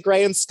 Amelia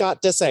Gray and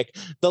Scott Disick.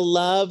 The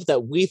love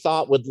that we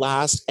thought would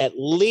last at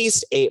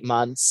least 8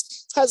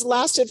 months has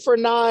lasted for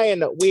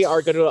 9. We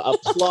are going to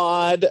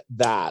applaud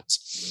that.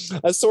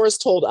 A source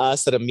told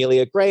us that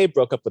Amelia Gray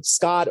broke up with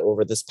Scott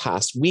over this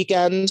past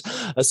weekend.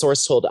 A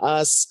source told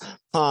us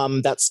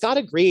that Scott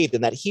agreed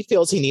and that he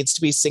feels he needs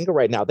to be single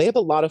right now. They have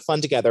a lot of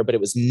fun together, but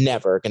it was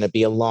never going to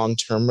be a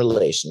long-term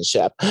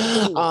relationship.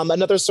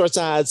 Another source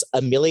adds,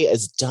 Amelia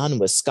is done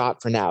with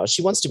Scott for now.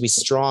 She wants to be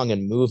strong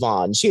and move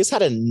on. She has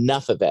had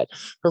enough of it.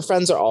 Her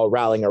friends are all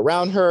rallying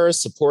around her,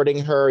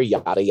 supporting her,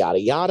 yada, yada,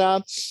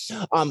 yada.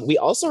 We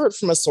also heard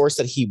from a source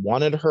that he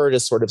wanted her to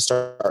sort of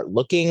start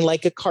looking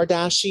like a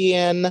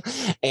Kardashian,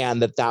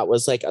 and that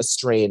was like a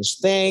strange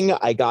thing.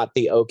 I got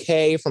the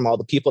okay from all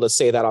the people to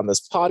say that on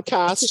this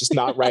podcast, just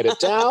not write it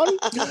down,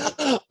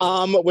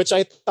 which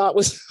I thought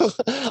was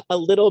a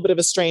little bit of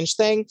a strange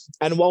thing.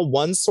 And while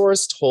one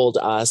source told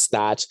us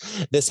that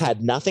this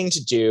had nothing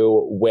to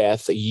do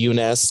with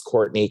Eunice,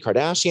 Kourtney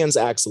Kardashian's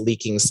ex,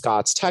 leaking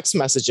Scott's text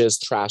messages,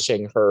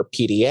 trashing her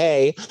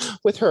PDA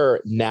with her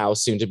now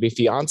soon-to-be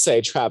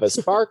fiance, Travis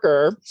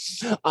Barker,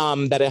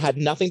 that it had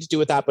nothing to do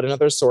with that. But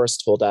another source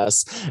told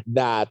us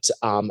that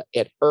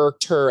it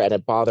irked her and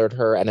it bothered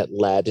her and it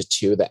led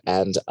to the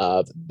end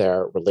of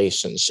their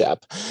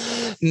relationship.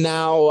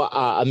 Now,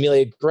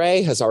 Amelia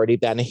Gray has already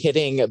been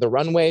hitting the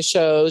runway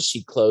shows.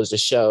 She closed a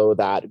show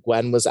that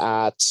Gwen was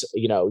at,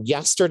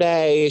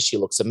 yesterday. She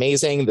looks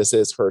amazing. This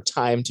is her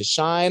time to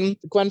shine.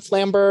 Gwen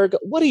Flamberg,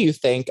 what do you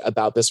think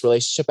about this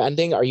relationship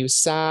ending? Are you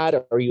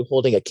sad? Are you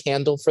holding a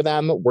candle for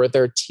them? Were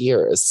there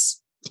tears?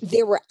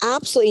 There were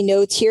absolutely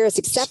no tears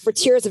except for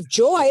tears of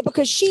joy,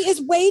 because she is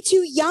way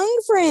too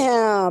young for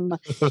him.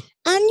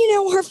 And,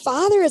 her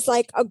father is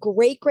like a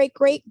great, great,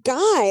 great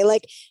guy.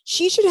 Like,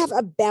 she should have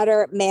a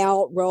better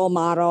male role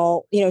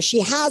model. She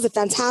has a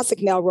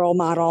fantastic male role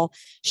model.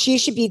 She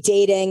should be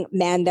dating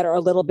men that are a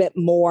little bit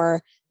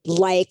more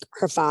like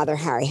her father,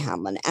 Harry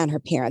Hamlin, and her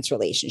parents'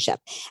 relationship.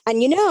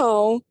 And,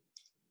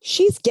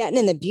 she's getting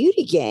in the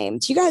beauty game.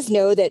 Do you guys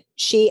know that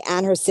she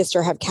and her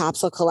sister have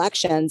capsule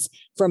collections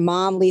for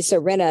mom Lisa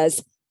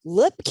Rinna's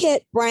lip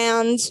kit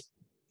brand?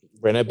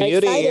 Rinna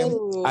Beauty.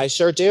 I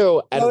sure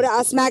do. And go to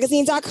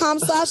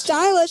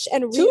usmagazine.com/stylish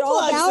and read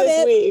all about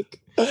it. Week.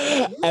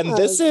 And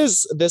this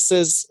is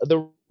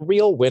the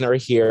real winner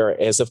here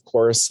is, of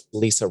course,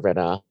 Lisa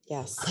Rinna.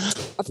 Yes,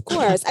 of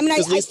course. I mean,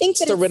 I think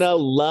that Lisa Rinna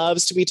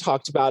loves to be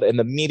talked about in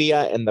the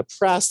media and the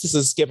press. This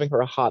is giving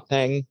her a hot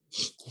thing.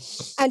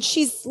 And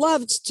she's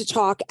loved to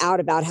talk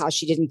out about how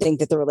she didn't think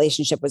that the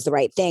relationship was the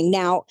right thing.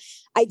 Now,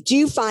 I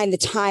do find the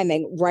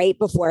timing right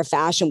before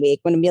Fashion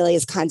Week, when Amelia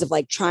is kind of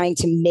like trying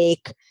to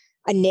make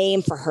a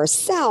name for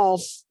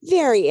herself,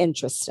 very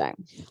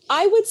interesting.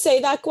 I would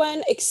say that,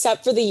 Gwen,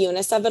 except for the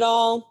Eunice of it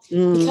all,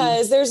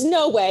 because there's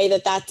no way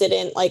that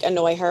didn't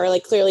annoy her.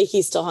 Like, clearly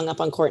he's still hung up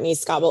on Kourtney.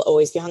 Scott will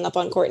always be hung up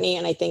on Kourtney.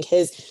 And I think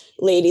his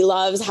lady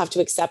loves have to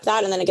accept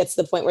that. And then it gets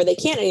to the point where they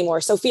can't anymore.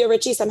 Sophia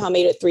Richie somehow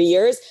made it 3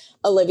 years.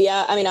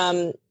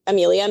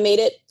 Amelia made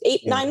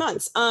it 9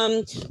 months.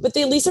 But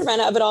the Lisa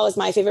Rinna of it all is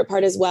my favorite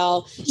part as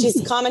well.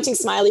 She's commenting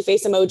smiley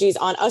face emojis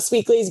on Us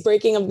Weekly's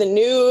breaking of the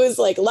news.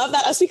 Like, love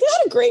that. Us Weekly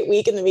had a great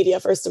week in the media,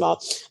 first of all.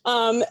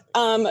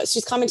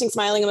 She's commenting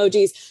smiling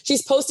emojis.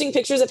 She's posting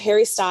pictures of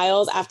Harry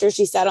Styles after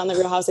she said on the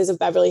Real Housewives of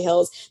Beverly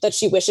Hills that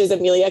she wishes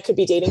Amelia could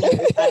be dating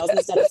Harry Styles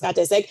instead of Scott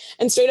Disick,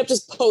 and straight up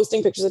just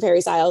posting pictures of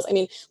Harry Styles. I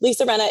mean,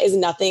 Lisa Rinna is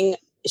nothing.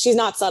 She's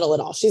not subtle at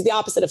all. She's the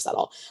opposite of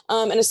subtle.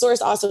 And a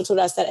source also told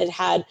us that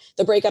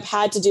the breakup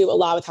had to do a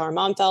lot with how her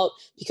mom felt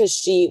because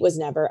she was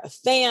never a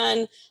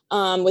fan,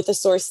 with the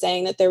source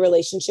saying that their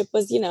relationship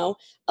was,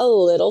 a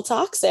little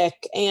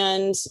toxic,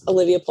 and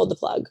Olivia pulled the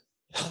plug.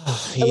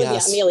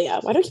 Amelia.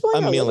 Why don't you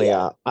call her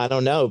Amelia? I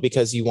don't know,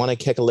 because you want to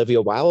kick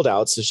Olivia Wilde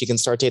out so she can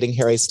start dating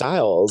Harry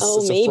Styles. Oh,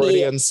 it's maybe. a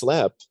Freudian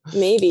slip.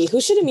 Maybe. Who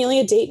should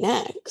Amelia date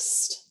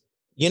next?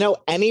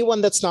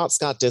 Anyone that's not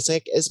Scott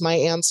Disick is my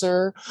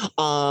answer.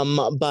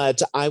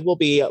 But I will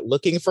be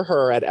looking for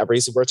her at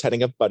we're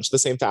attending a bunch of the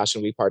same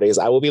fashion week parties.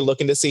 I will be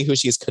looking to see who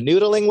she's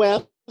canoodling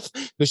with,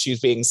 who she's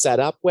being set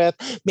up with.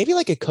 Maybe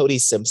like a Cody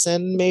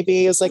Simpson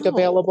maybe is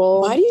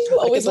available. Why do you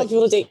always want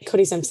people to date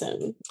Cody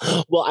Simpson?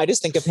 Well, I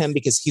just think of him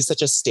because he's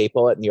such a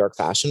staple at New York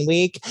Fashion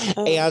Week.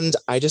 And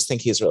I just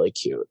think he's really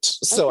cute.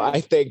 So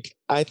I think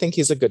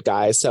he's a good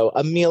guy. So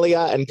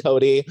Amelia and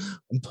Cody,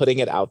 I'm putting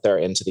it out there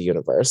into the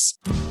universe.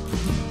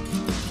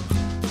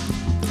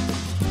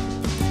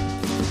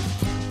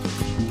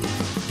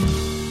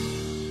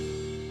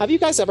 Have you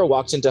guys ever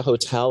walked into a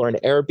hotel or an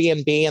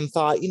Airbnb and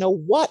thought,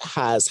 what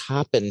has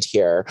happened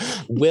here?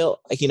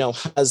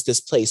 Has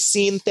this place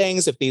seen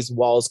things if these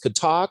walls could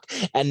talk?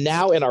 And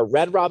now in our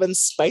Red Robin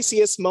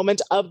spiciest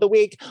moment of the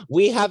week,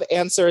 we have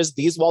answers.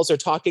 These walls are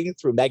talking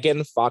through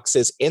Megan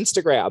Fox's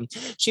Instagram.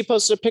 She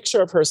posted a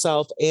picture of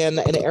herself in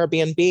an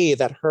Airbnb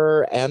that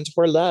her and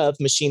her love,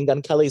 Machine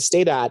Gun Kelly,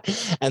 stayed at,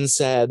 and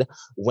said,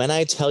 "When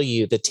I tell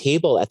you the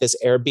table at this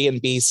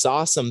Airbnb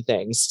saw some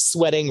things,"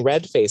 sweating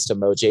red-faced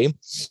emoji.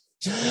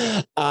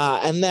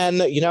 And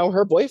then,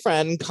 her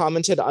boyfriend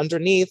commented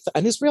underneath,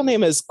 and his real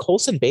name is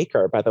Colson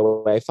Baker, by the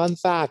way. Fun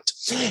fact.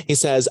 He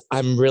says,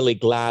 "I'm really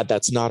glad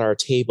that's not our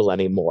table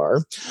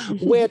anymore,"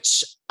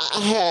 which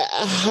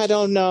I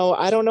don't know.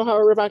 I don't know how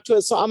I react to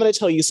it. So I'm going to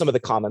tell you some of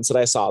the comments that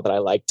I saw that I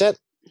liked it.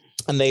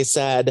 And they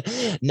said,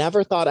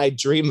 "Never thought I'd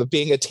dream of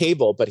being a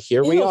table, but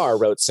here we are,"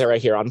 wrote Sarah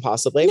Huron,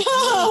 possibly.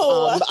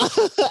 No!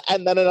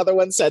 And then another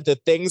one said, "The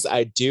things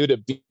I do to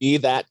be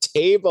that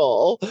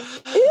table."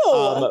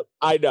 Ew.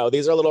 I know,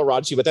 these are a little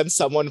raunchy, but then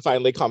someone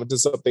finally commented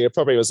something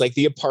appropriate. It was like,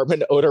 "The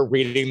apartment owner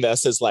reading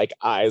this is like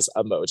eyes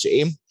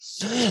emoji."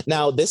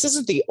 Now, this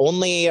isn't the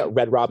only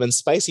Red Robin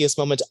spiciest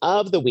moment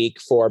of the week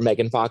for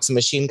Megan Fox and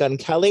Machine Gun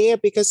Kelly,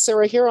 because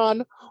Sarah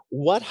Huron,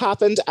 what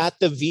happened at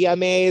the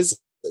VMAs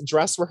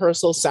dress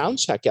rehearsal sound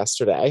check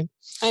yesterday?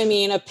 I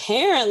mean,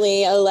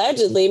 apparently,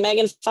 allegedly,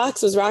 Megan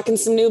Fox was rocking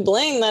some new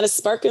bling that is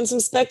sparking some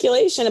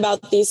speculation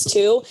about these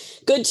two.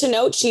 Good to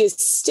note, she is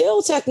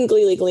still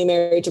technically legally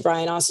married to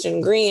Brian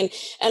Austin Green.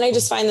 And I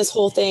just find this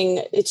whole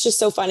thing, it's just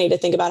so funny to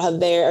think about how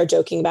they are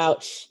joking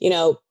about,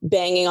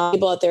 banging on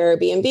people at their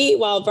Airbnb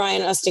while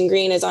Brian Austin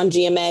Green is on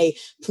GMA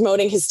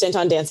promoting his stint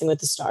on Dancing with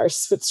the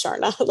Stars with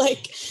Sharna.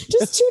 Like,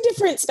 just two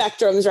different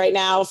spectrums right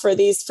now for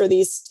these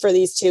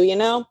two,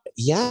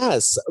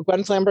 Yes.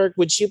 Gwen Flamberg,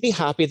 would you be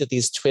happy that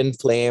these twin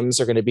flames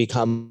are going to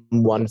become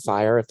one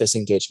fire if this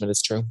engagement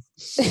is true?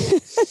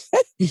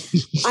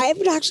 I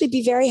would actually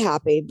be very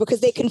happy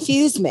because they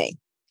confuse me.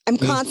 I'm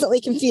constantly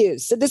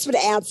confused. So this would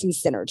add some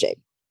synergy.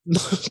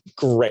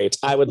 Great.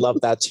 I would love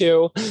that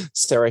too.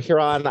 Sarah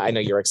Huron, I know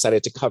you're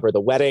excited to cover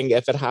the wedding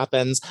if it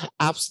happens.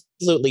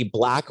 Absolutely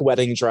black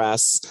wedding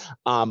dress.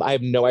 I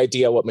have no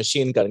idea what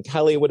Machine Gun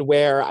Kelly would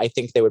wear. I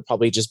think they would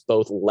probably just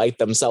both light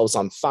themselves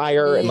on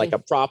fire and like a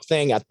prop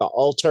thing at the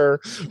altar,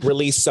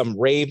 release some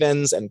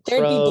ravens and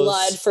crows. There'd be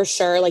blood for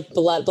sure, like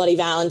bloody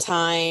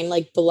Valentine,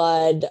 like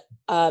blood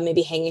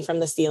maybe hanging from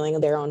the ceiling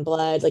of their own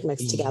blood, like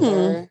mixed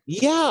together.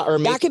 Yeah. Or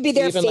that could be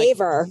their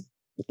favor.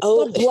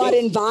 Blood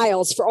in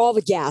vials for all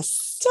the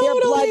guests. Totally.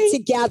 Their blood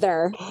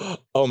together.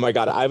 Oh my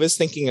God. I was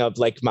thinking of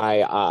like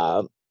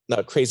my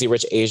Crazy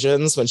Rich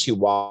Asians when she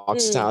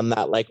walks down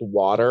that like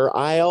water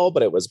aisle,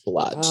 but it was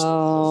blood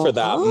for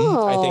them.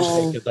 I think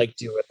they could like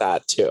do with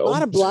that too. A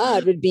lot of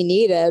blood would be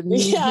needed.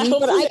 Yeah,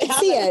 but I can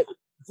see it.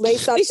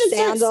 Lace up they should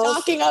sandals.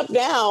 start stocking up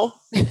now.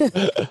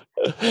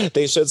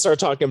 They should start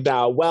talking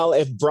now. Well,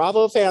 if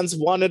Bravo fans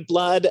wanted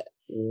blood,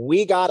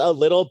 we got a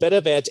little bit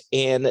of it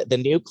in the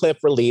new clip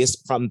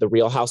released from The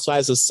Real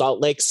Housewives of Salt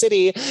Lake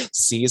City,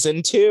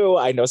 season 2.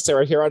 I know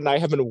Sarah Huron and I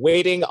have been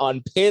waiting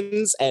on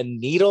pins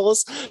and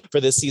needles for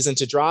this season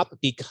to drop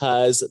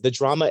because the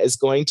drama is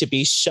going to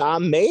be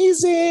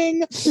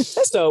amazing.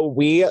 So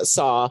we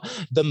saw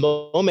the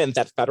moment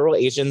that federal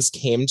agents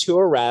came to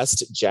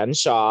arrest Jen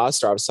Shaw,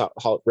 star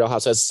of Real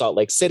Housewives of Salt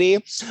Lake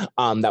City.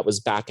 That was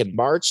back in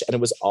March, and it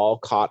was all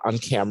caught on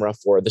camera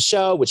for the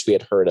show, which we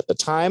had heard at the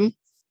time.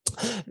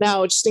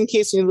 Now, just in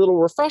case you need a little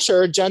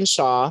refresher, Jen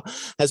Shah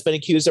has been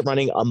accused of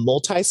running a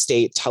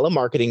multi-state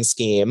telemarketing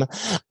scheme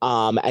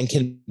and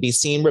can be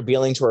seen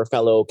revealing to her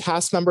fellow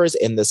cast members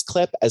in this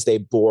clip as they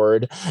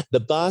board the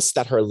bus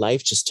that her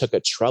life just took a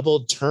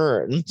troubled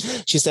turn.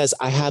 She says,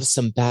 "I have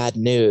some bad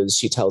news,"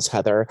 she tells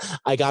Heather.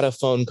 "I got a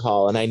phone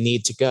call and I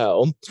need to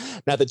go."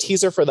 Now, the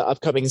teaser for the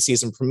upcoming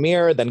season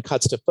premiere then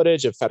cuts to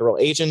footage of federal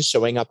agents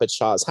showing up at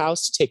Shah's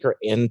house to take her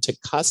into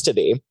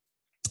custody.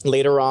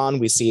 Later on,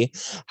 we see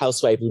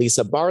housewife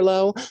Lisa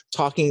Barlow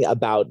talking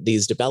about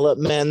these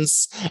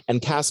developments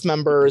and cast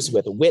members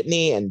with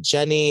Whitney and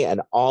Jenny and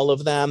all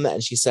of them.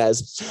 And she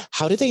says,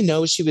 "How did they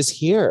know she was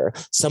here?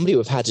 Somebody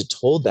would have had to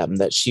told them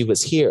that she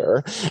was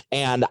here.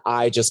 And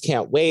I just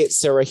can't wait."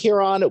 Sarah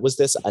Huron, was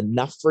this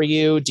enough for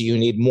you? Do you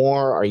need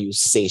more? Are you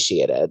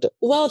satiated?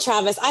 Well,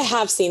 Travis, I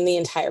have seen the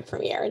entire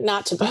premiere,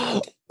 not to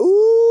brag.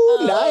 Ooh,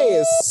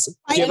 nice.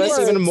 Give us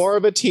even more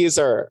of a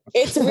teaser.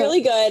 It's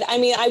really good. I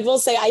mean, I will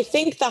say, I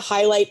think the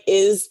highlight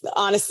is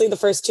honestly the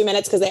first 2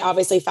 minutes, because they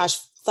obviously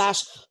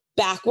flash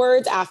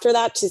backwards after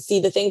that to see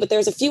the thing. But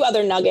there's a few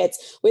other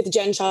nuggets with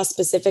Jen Shah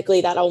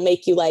specifically that'll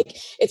make you like,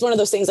 it's one of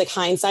those things like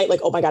hindsight,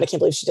 like, oh my God, I can't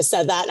believe she just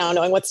said that now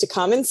knowing what's to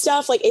come and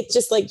stuff. Like, it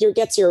just like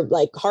gets your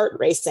like heart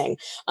racing.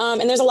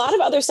 And there's a lot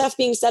of other stuff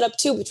being set up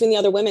too between the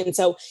other women.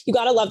 So you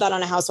got to love that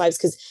on a Housewives,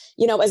 because,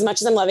 you know, as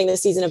much as I'm loving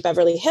this season of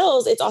Beverly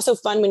Hills, it's also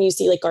fun when you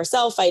see like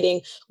Garcelle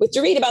fighting with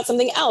Dorit about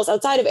something else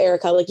outside of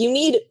Erica. Like, you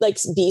need like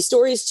B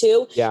stories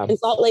too. Yeah. And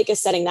Salt Lake is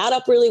setting that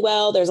up really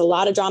well. There's a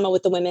lot of drama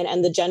with the women,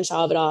 and the Jen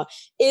Shah of it all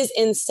is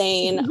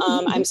insane.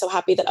 I'm so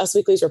happy that Us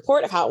Weekly's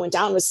report of how it went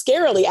down was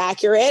scarily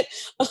accurate.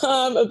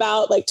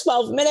 About like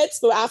 12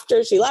 minutes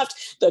after she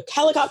left, the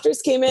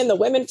helicopters came in, the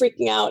women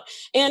freaking out.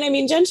 And I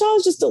mean, Jen Shah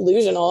is just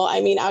delusional. I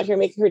mean, out here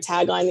making her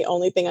tagline, "The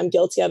only thing I'm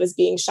guilty of is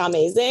being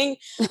Shah-mazing."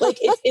 Like,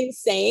 it's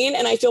insane.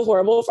 And I feel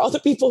horrible for all the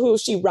people who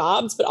she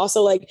robbed, but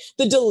also like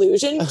the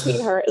delusion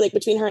between her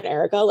and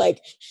Erica.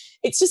 Like,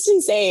 it's just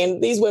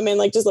insane. These women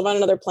like just live on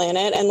another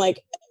planet. And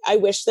like, I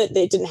wish that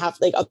they didn't have,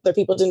 like, other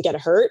people didn't get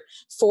hurt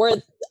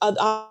for,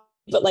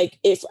 but like,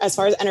 if as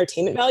far as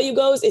entertainment value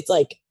goes, it's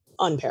like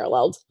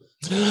unparalleled.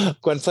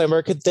 Gwen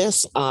Flammer, could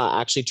this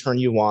actually turn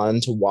you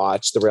on to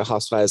watch The Real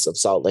Housewives of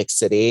Salt Lake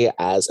City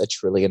as a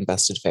truly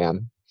invested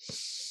fan?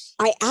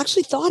 I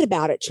actually thought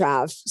about it,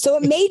 Trav. So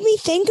it made me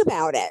think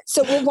about it.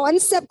 So we're one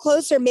step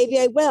closer. Maybe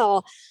I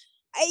will.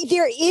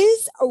 There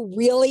is a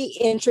really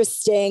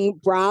interesting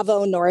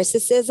Bravo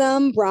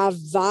narcissism,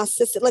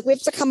 bravocissism. Like, we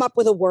have to come up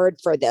with a word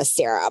for this,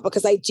 Sarah,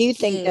 because I do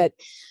think that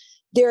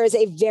there is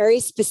a very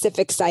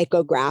specific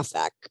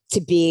psychographic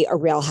to be a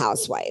Real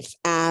Housewife,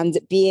 and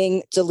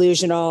being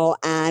delusional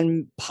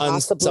and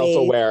possibly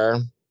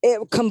self-aware.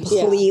 It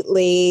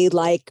completely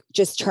like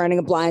just turning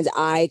a blind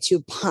eye to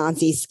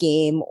Ponzi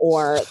scheme,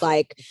 or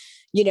like,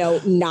 you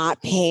know,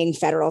 not paying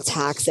federal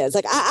taxes.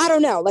 Like, I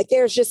don't know. Like,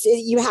 there's just,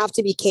 you have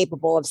to be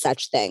capable of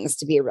such things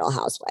to be a Real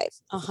Housewife.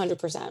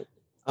 100%.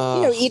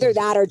 You know, either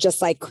that or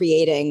just like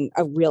creating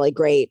a really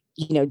great,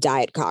 you know,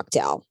 diet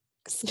cocktail.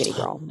 Skinny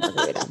girl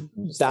margarita.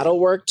 That'll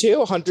work too.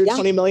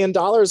 $120 million.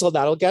 Well,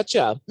 that'll get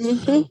you.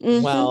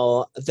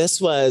 Well, this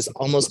was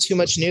almost too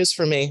much news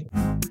for me.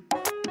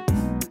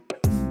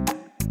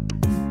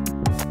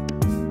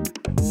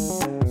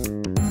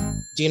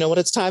 Do you know what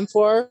it's time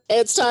for?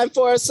 It's time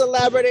for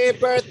Celebrity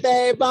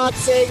Birthday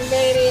Boxing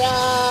Mania!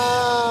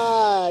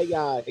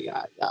 Yeah.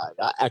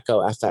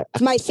 Echo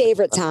effect. My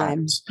favorite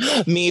time.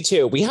 Me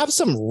too. We have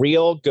some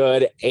real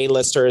good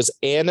A-listers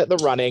in the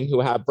running who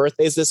have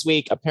birthdays this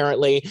week.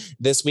 Apparently,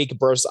 this week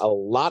bursts a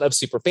lot of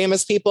super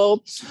famous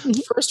people.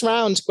 First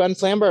round, Gwen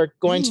Flamberg,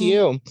 going to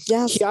you.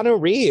 Yes. Keanu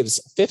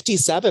Reeves,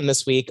 57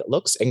 this week.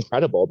 Looks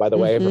incredible, by the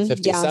way, for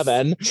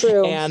 57. Yes.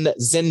 True. And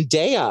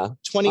Zendaya,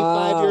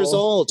 25 years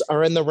old,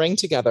 are in the ring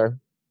together.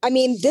 I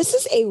mean, this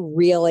is a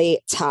really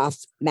tough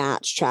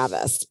match,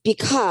 Travis,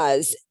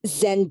 because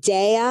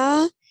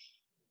Zendaya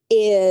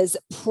is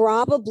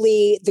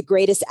probably the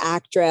greatest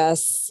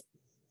actress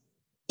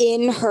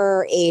in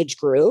her age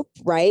group,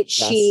 right?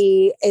 Yes.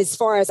 She, as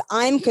far as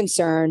I'm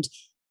concerned,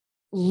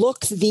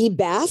 looks the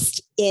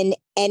best in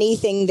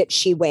anything that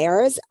she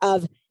wears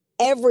of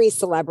every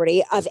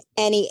celebrity of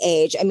any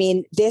age. I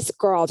mean, this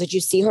girl, did you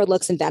see her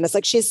looks in Venice?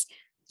 Like, she's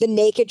the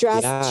naked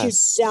dress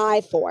to die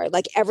for.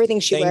 Like,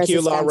 everything she wears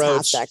is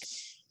fantastic.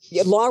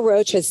 Law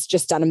Roach has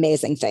just done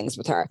amazing things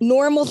with her.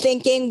 Normal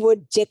thinking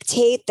would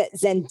dictate that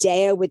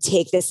Zendaya would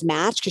take this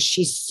match because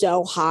she's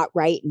so hot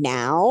right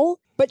now.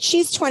 But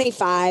she's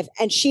 25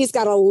 and she's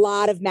got a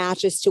lot of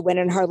matches to win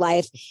in her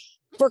life.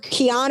 For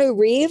Keanu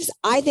Reeves,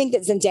 I think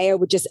that Zendaya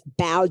would just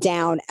bow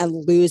down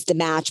and lose the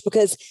match,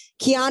 because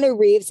Keanu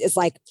Reeves is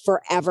like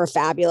forever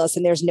fabulous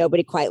and there's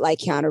nobody quite like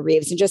Keanu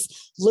Reeves. And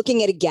just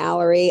looking at a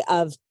gallery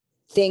of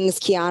things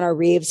Keanu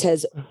Reeves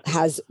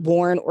has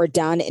worn or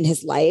done in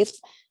his life,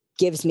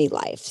 gives me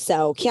life.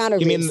 So Keanu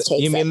Reeves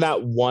takes You mean it.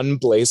 that one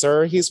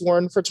blazer he's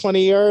worn for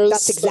 20 years?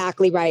 That's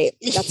exactly right.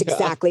 That's Yeah.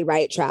 exactly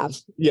right, Trav.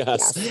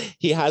 Yes.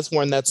 He has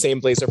worn that same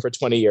blazer for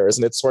 20 years,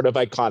 and it's sort of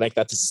iconic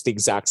that this is the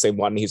exact same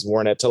one. He's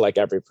worn it to like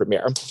every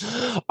premiere.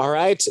 All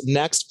right,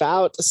 next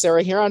bout,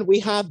 Sarah Heron, we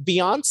have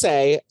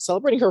Beyonce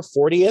celebrating her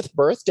 40th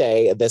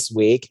birthday this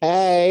week.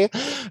 Hey,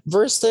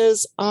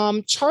 versus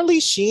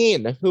Charlie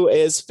Sheen, who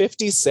is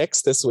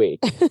 56 this week.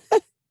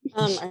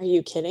 Are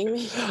you kidding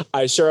me?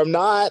 I sure am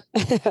not.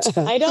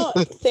 I don't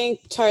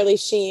think Charlie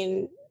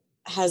Sheen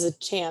has a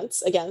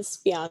chance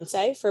against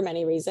Beyonce for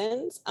many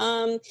reasons.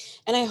 And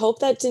I hope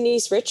that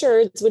Denise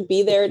Richards would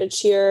be there to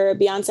cheer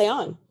Beyonce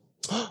on.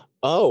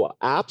 Oh,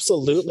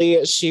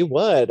 absolutely, she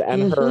would.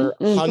 And her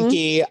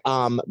hunky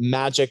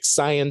magic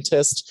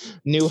scientist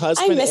new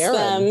husband, I miss Aaron.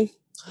 them.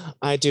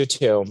 I do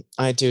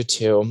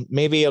too.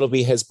 Maybe it'll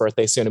be his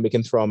birthday soon and we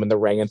can throw him in the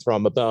ring and throw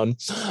him a bone.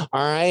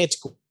 All right,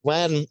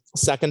 Gwen,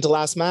 second to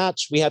last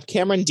match. We have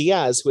Cameron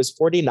Diaz, who is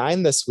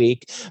 49 this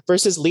week,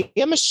 versus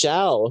Leah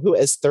Michelle, who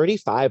is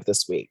 35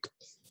 this week.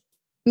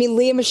 I mean,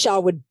 Leah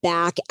Michelle would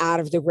back out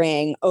of the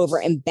ring over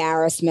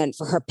embarrassment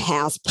for her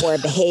past poor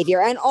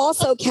behavior. And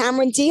also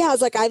Cameron Diaz,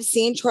 like I've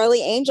seen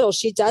Charlie Angel.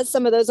 She does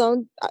some of those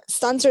own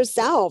stunts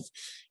herself.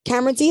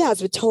 Cameron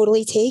Diaz would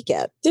totally take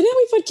it. Didn't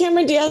we put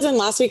Cameron Diaz in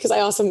last week? Because I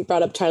also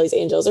brought up Charlie's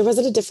Angels, or was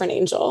it a different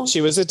angel?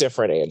 She was a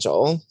different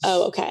angel.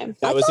 Oh, okay.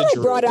 That I was thought a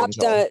I brought up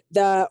angel.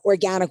 the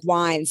organic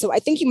wine. So I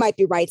think you might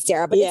be right,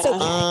 Sarah, but it's okay.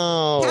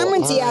 Oh,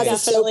 Cameron all Diaz right.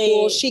 is so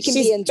cool. She can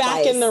She's be in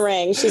back twice. in the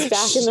ring. She's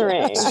back in the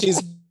ring.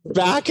 She's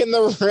back in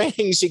the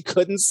ring. She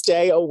couldn't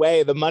stay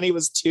away. The money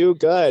was too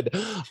good.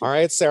 All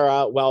right,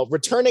 Sarah. Well,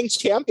 returning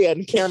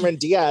champion Cameron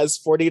Diaz,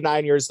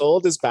 49 years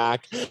old, is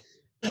back.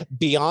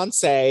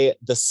 Beyonce,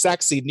 the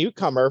sexy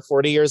newcomer,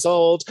 40 years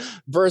old,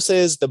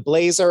 versus the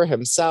Blazer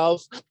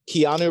himself,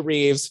 Keanu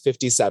Reeves,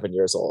 57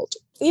 years old.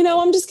 You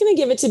know, I'm just going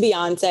to give it to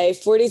Beyonce.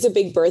 40 is a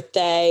big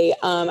birthday.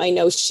 I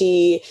know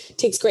she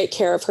takes great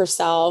care of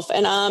herself.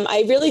 And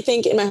I really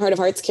think in my heart of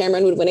hearts,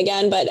 Cameron would win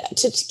again. But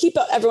to keep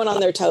everyone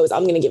on their toes,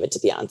 I'm going to give it to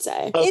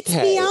Beyonce. Okay. It's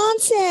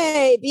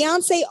Beyonce.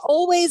 Beyonce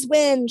always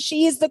wins.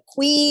 She is the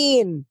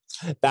queen.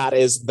 That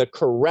is the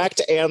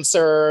correct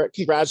answer.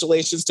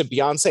 Congratulations to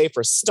Beyonce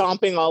for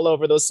stomping all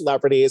over those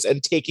celebrities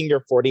and taking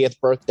your 40th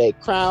birthday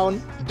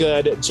crown.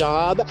 Good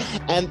job.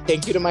 And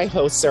thank you to my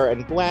hosts, Sarah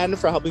and Gwen,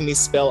 for helping me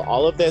spill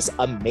all of this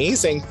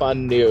amazing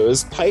fun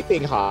news,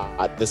 piping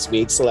hot this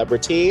week,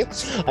 celebrity.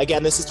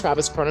 Again, this is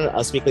Travis Cronin,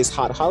 Us Weekly's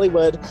Hot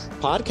Hollywood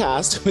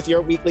podcast with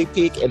your weekly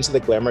peek into the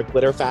glamour,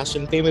 glitter,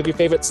 fashion, fame of your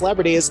favorite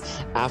celebrities.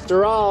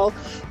 After all,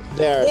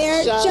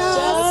 they're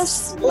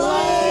just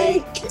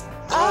like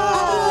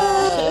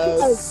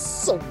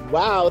us.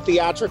 Wow,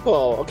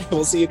 theatrical. Okay,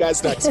 we'll see you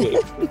guys next week.